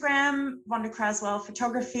Instagram, Wanda Craswell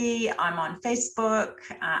Photography. I'm on Facebook.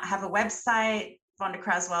 I have a website,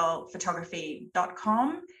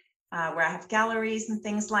 wandacraswellphotography.com, where I have galleries and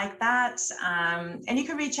things like that. And you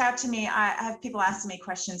can reach out to me. I have people asking me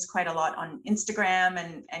questions quite a lot on Instagram,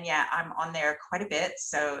 and I'm on there quite a bit.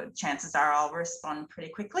 So chances are I'll respond pretty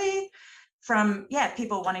quickly. From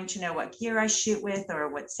people wanting to know what gear I shoot with, or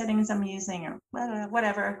what settings I'm using, or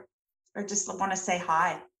whatever, or just want to say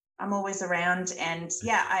hi. I'm always around, and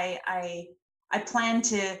I plan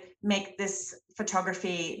to make this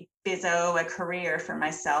photography bizzo a career for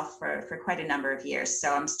myself for quite a number of years.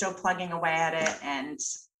 So I'm still plugging away at it, and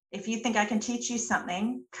if you think I can teach you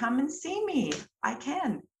something, come and see me. I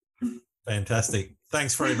can. Fantastic.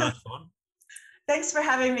 Thanks very much, Von. Thanks for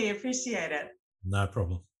having me. Appreciate it. No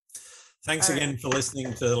problem. Thanks again for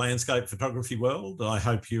listening to Landscape Photography World. I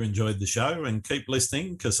hope you enjoyed the show, and keep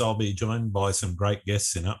listening, because I'll be joined by some great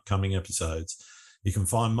guests in upcoming episodes. You can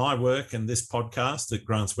find my work and this podcast at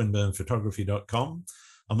grantswinburnphotography.com.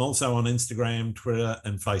 I'm also on Instagram, Twitter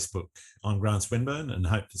and Facebook. I'm Grant Swinburne, and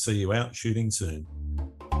hope to see you out shooting soon.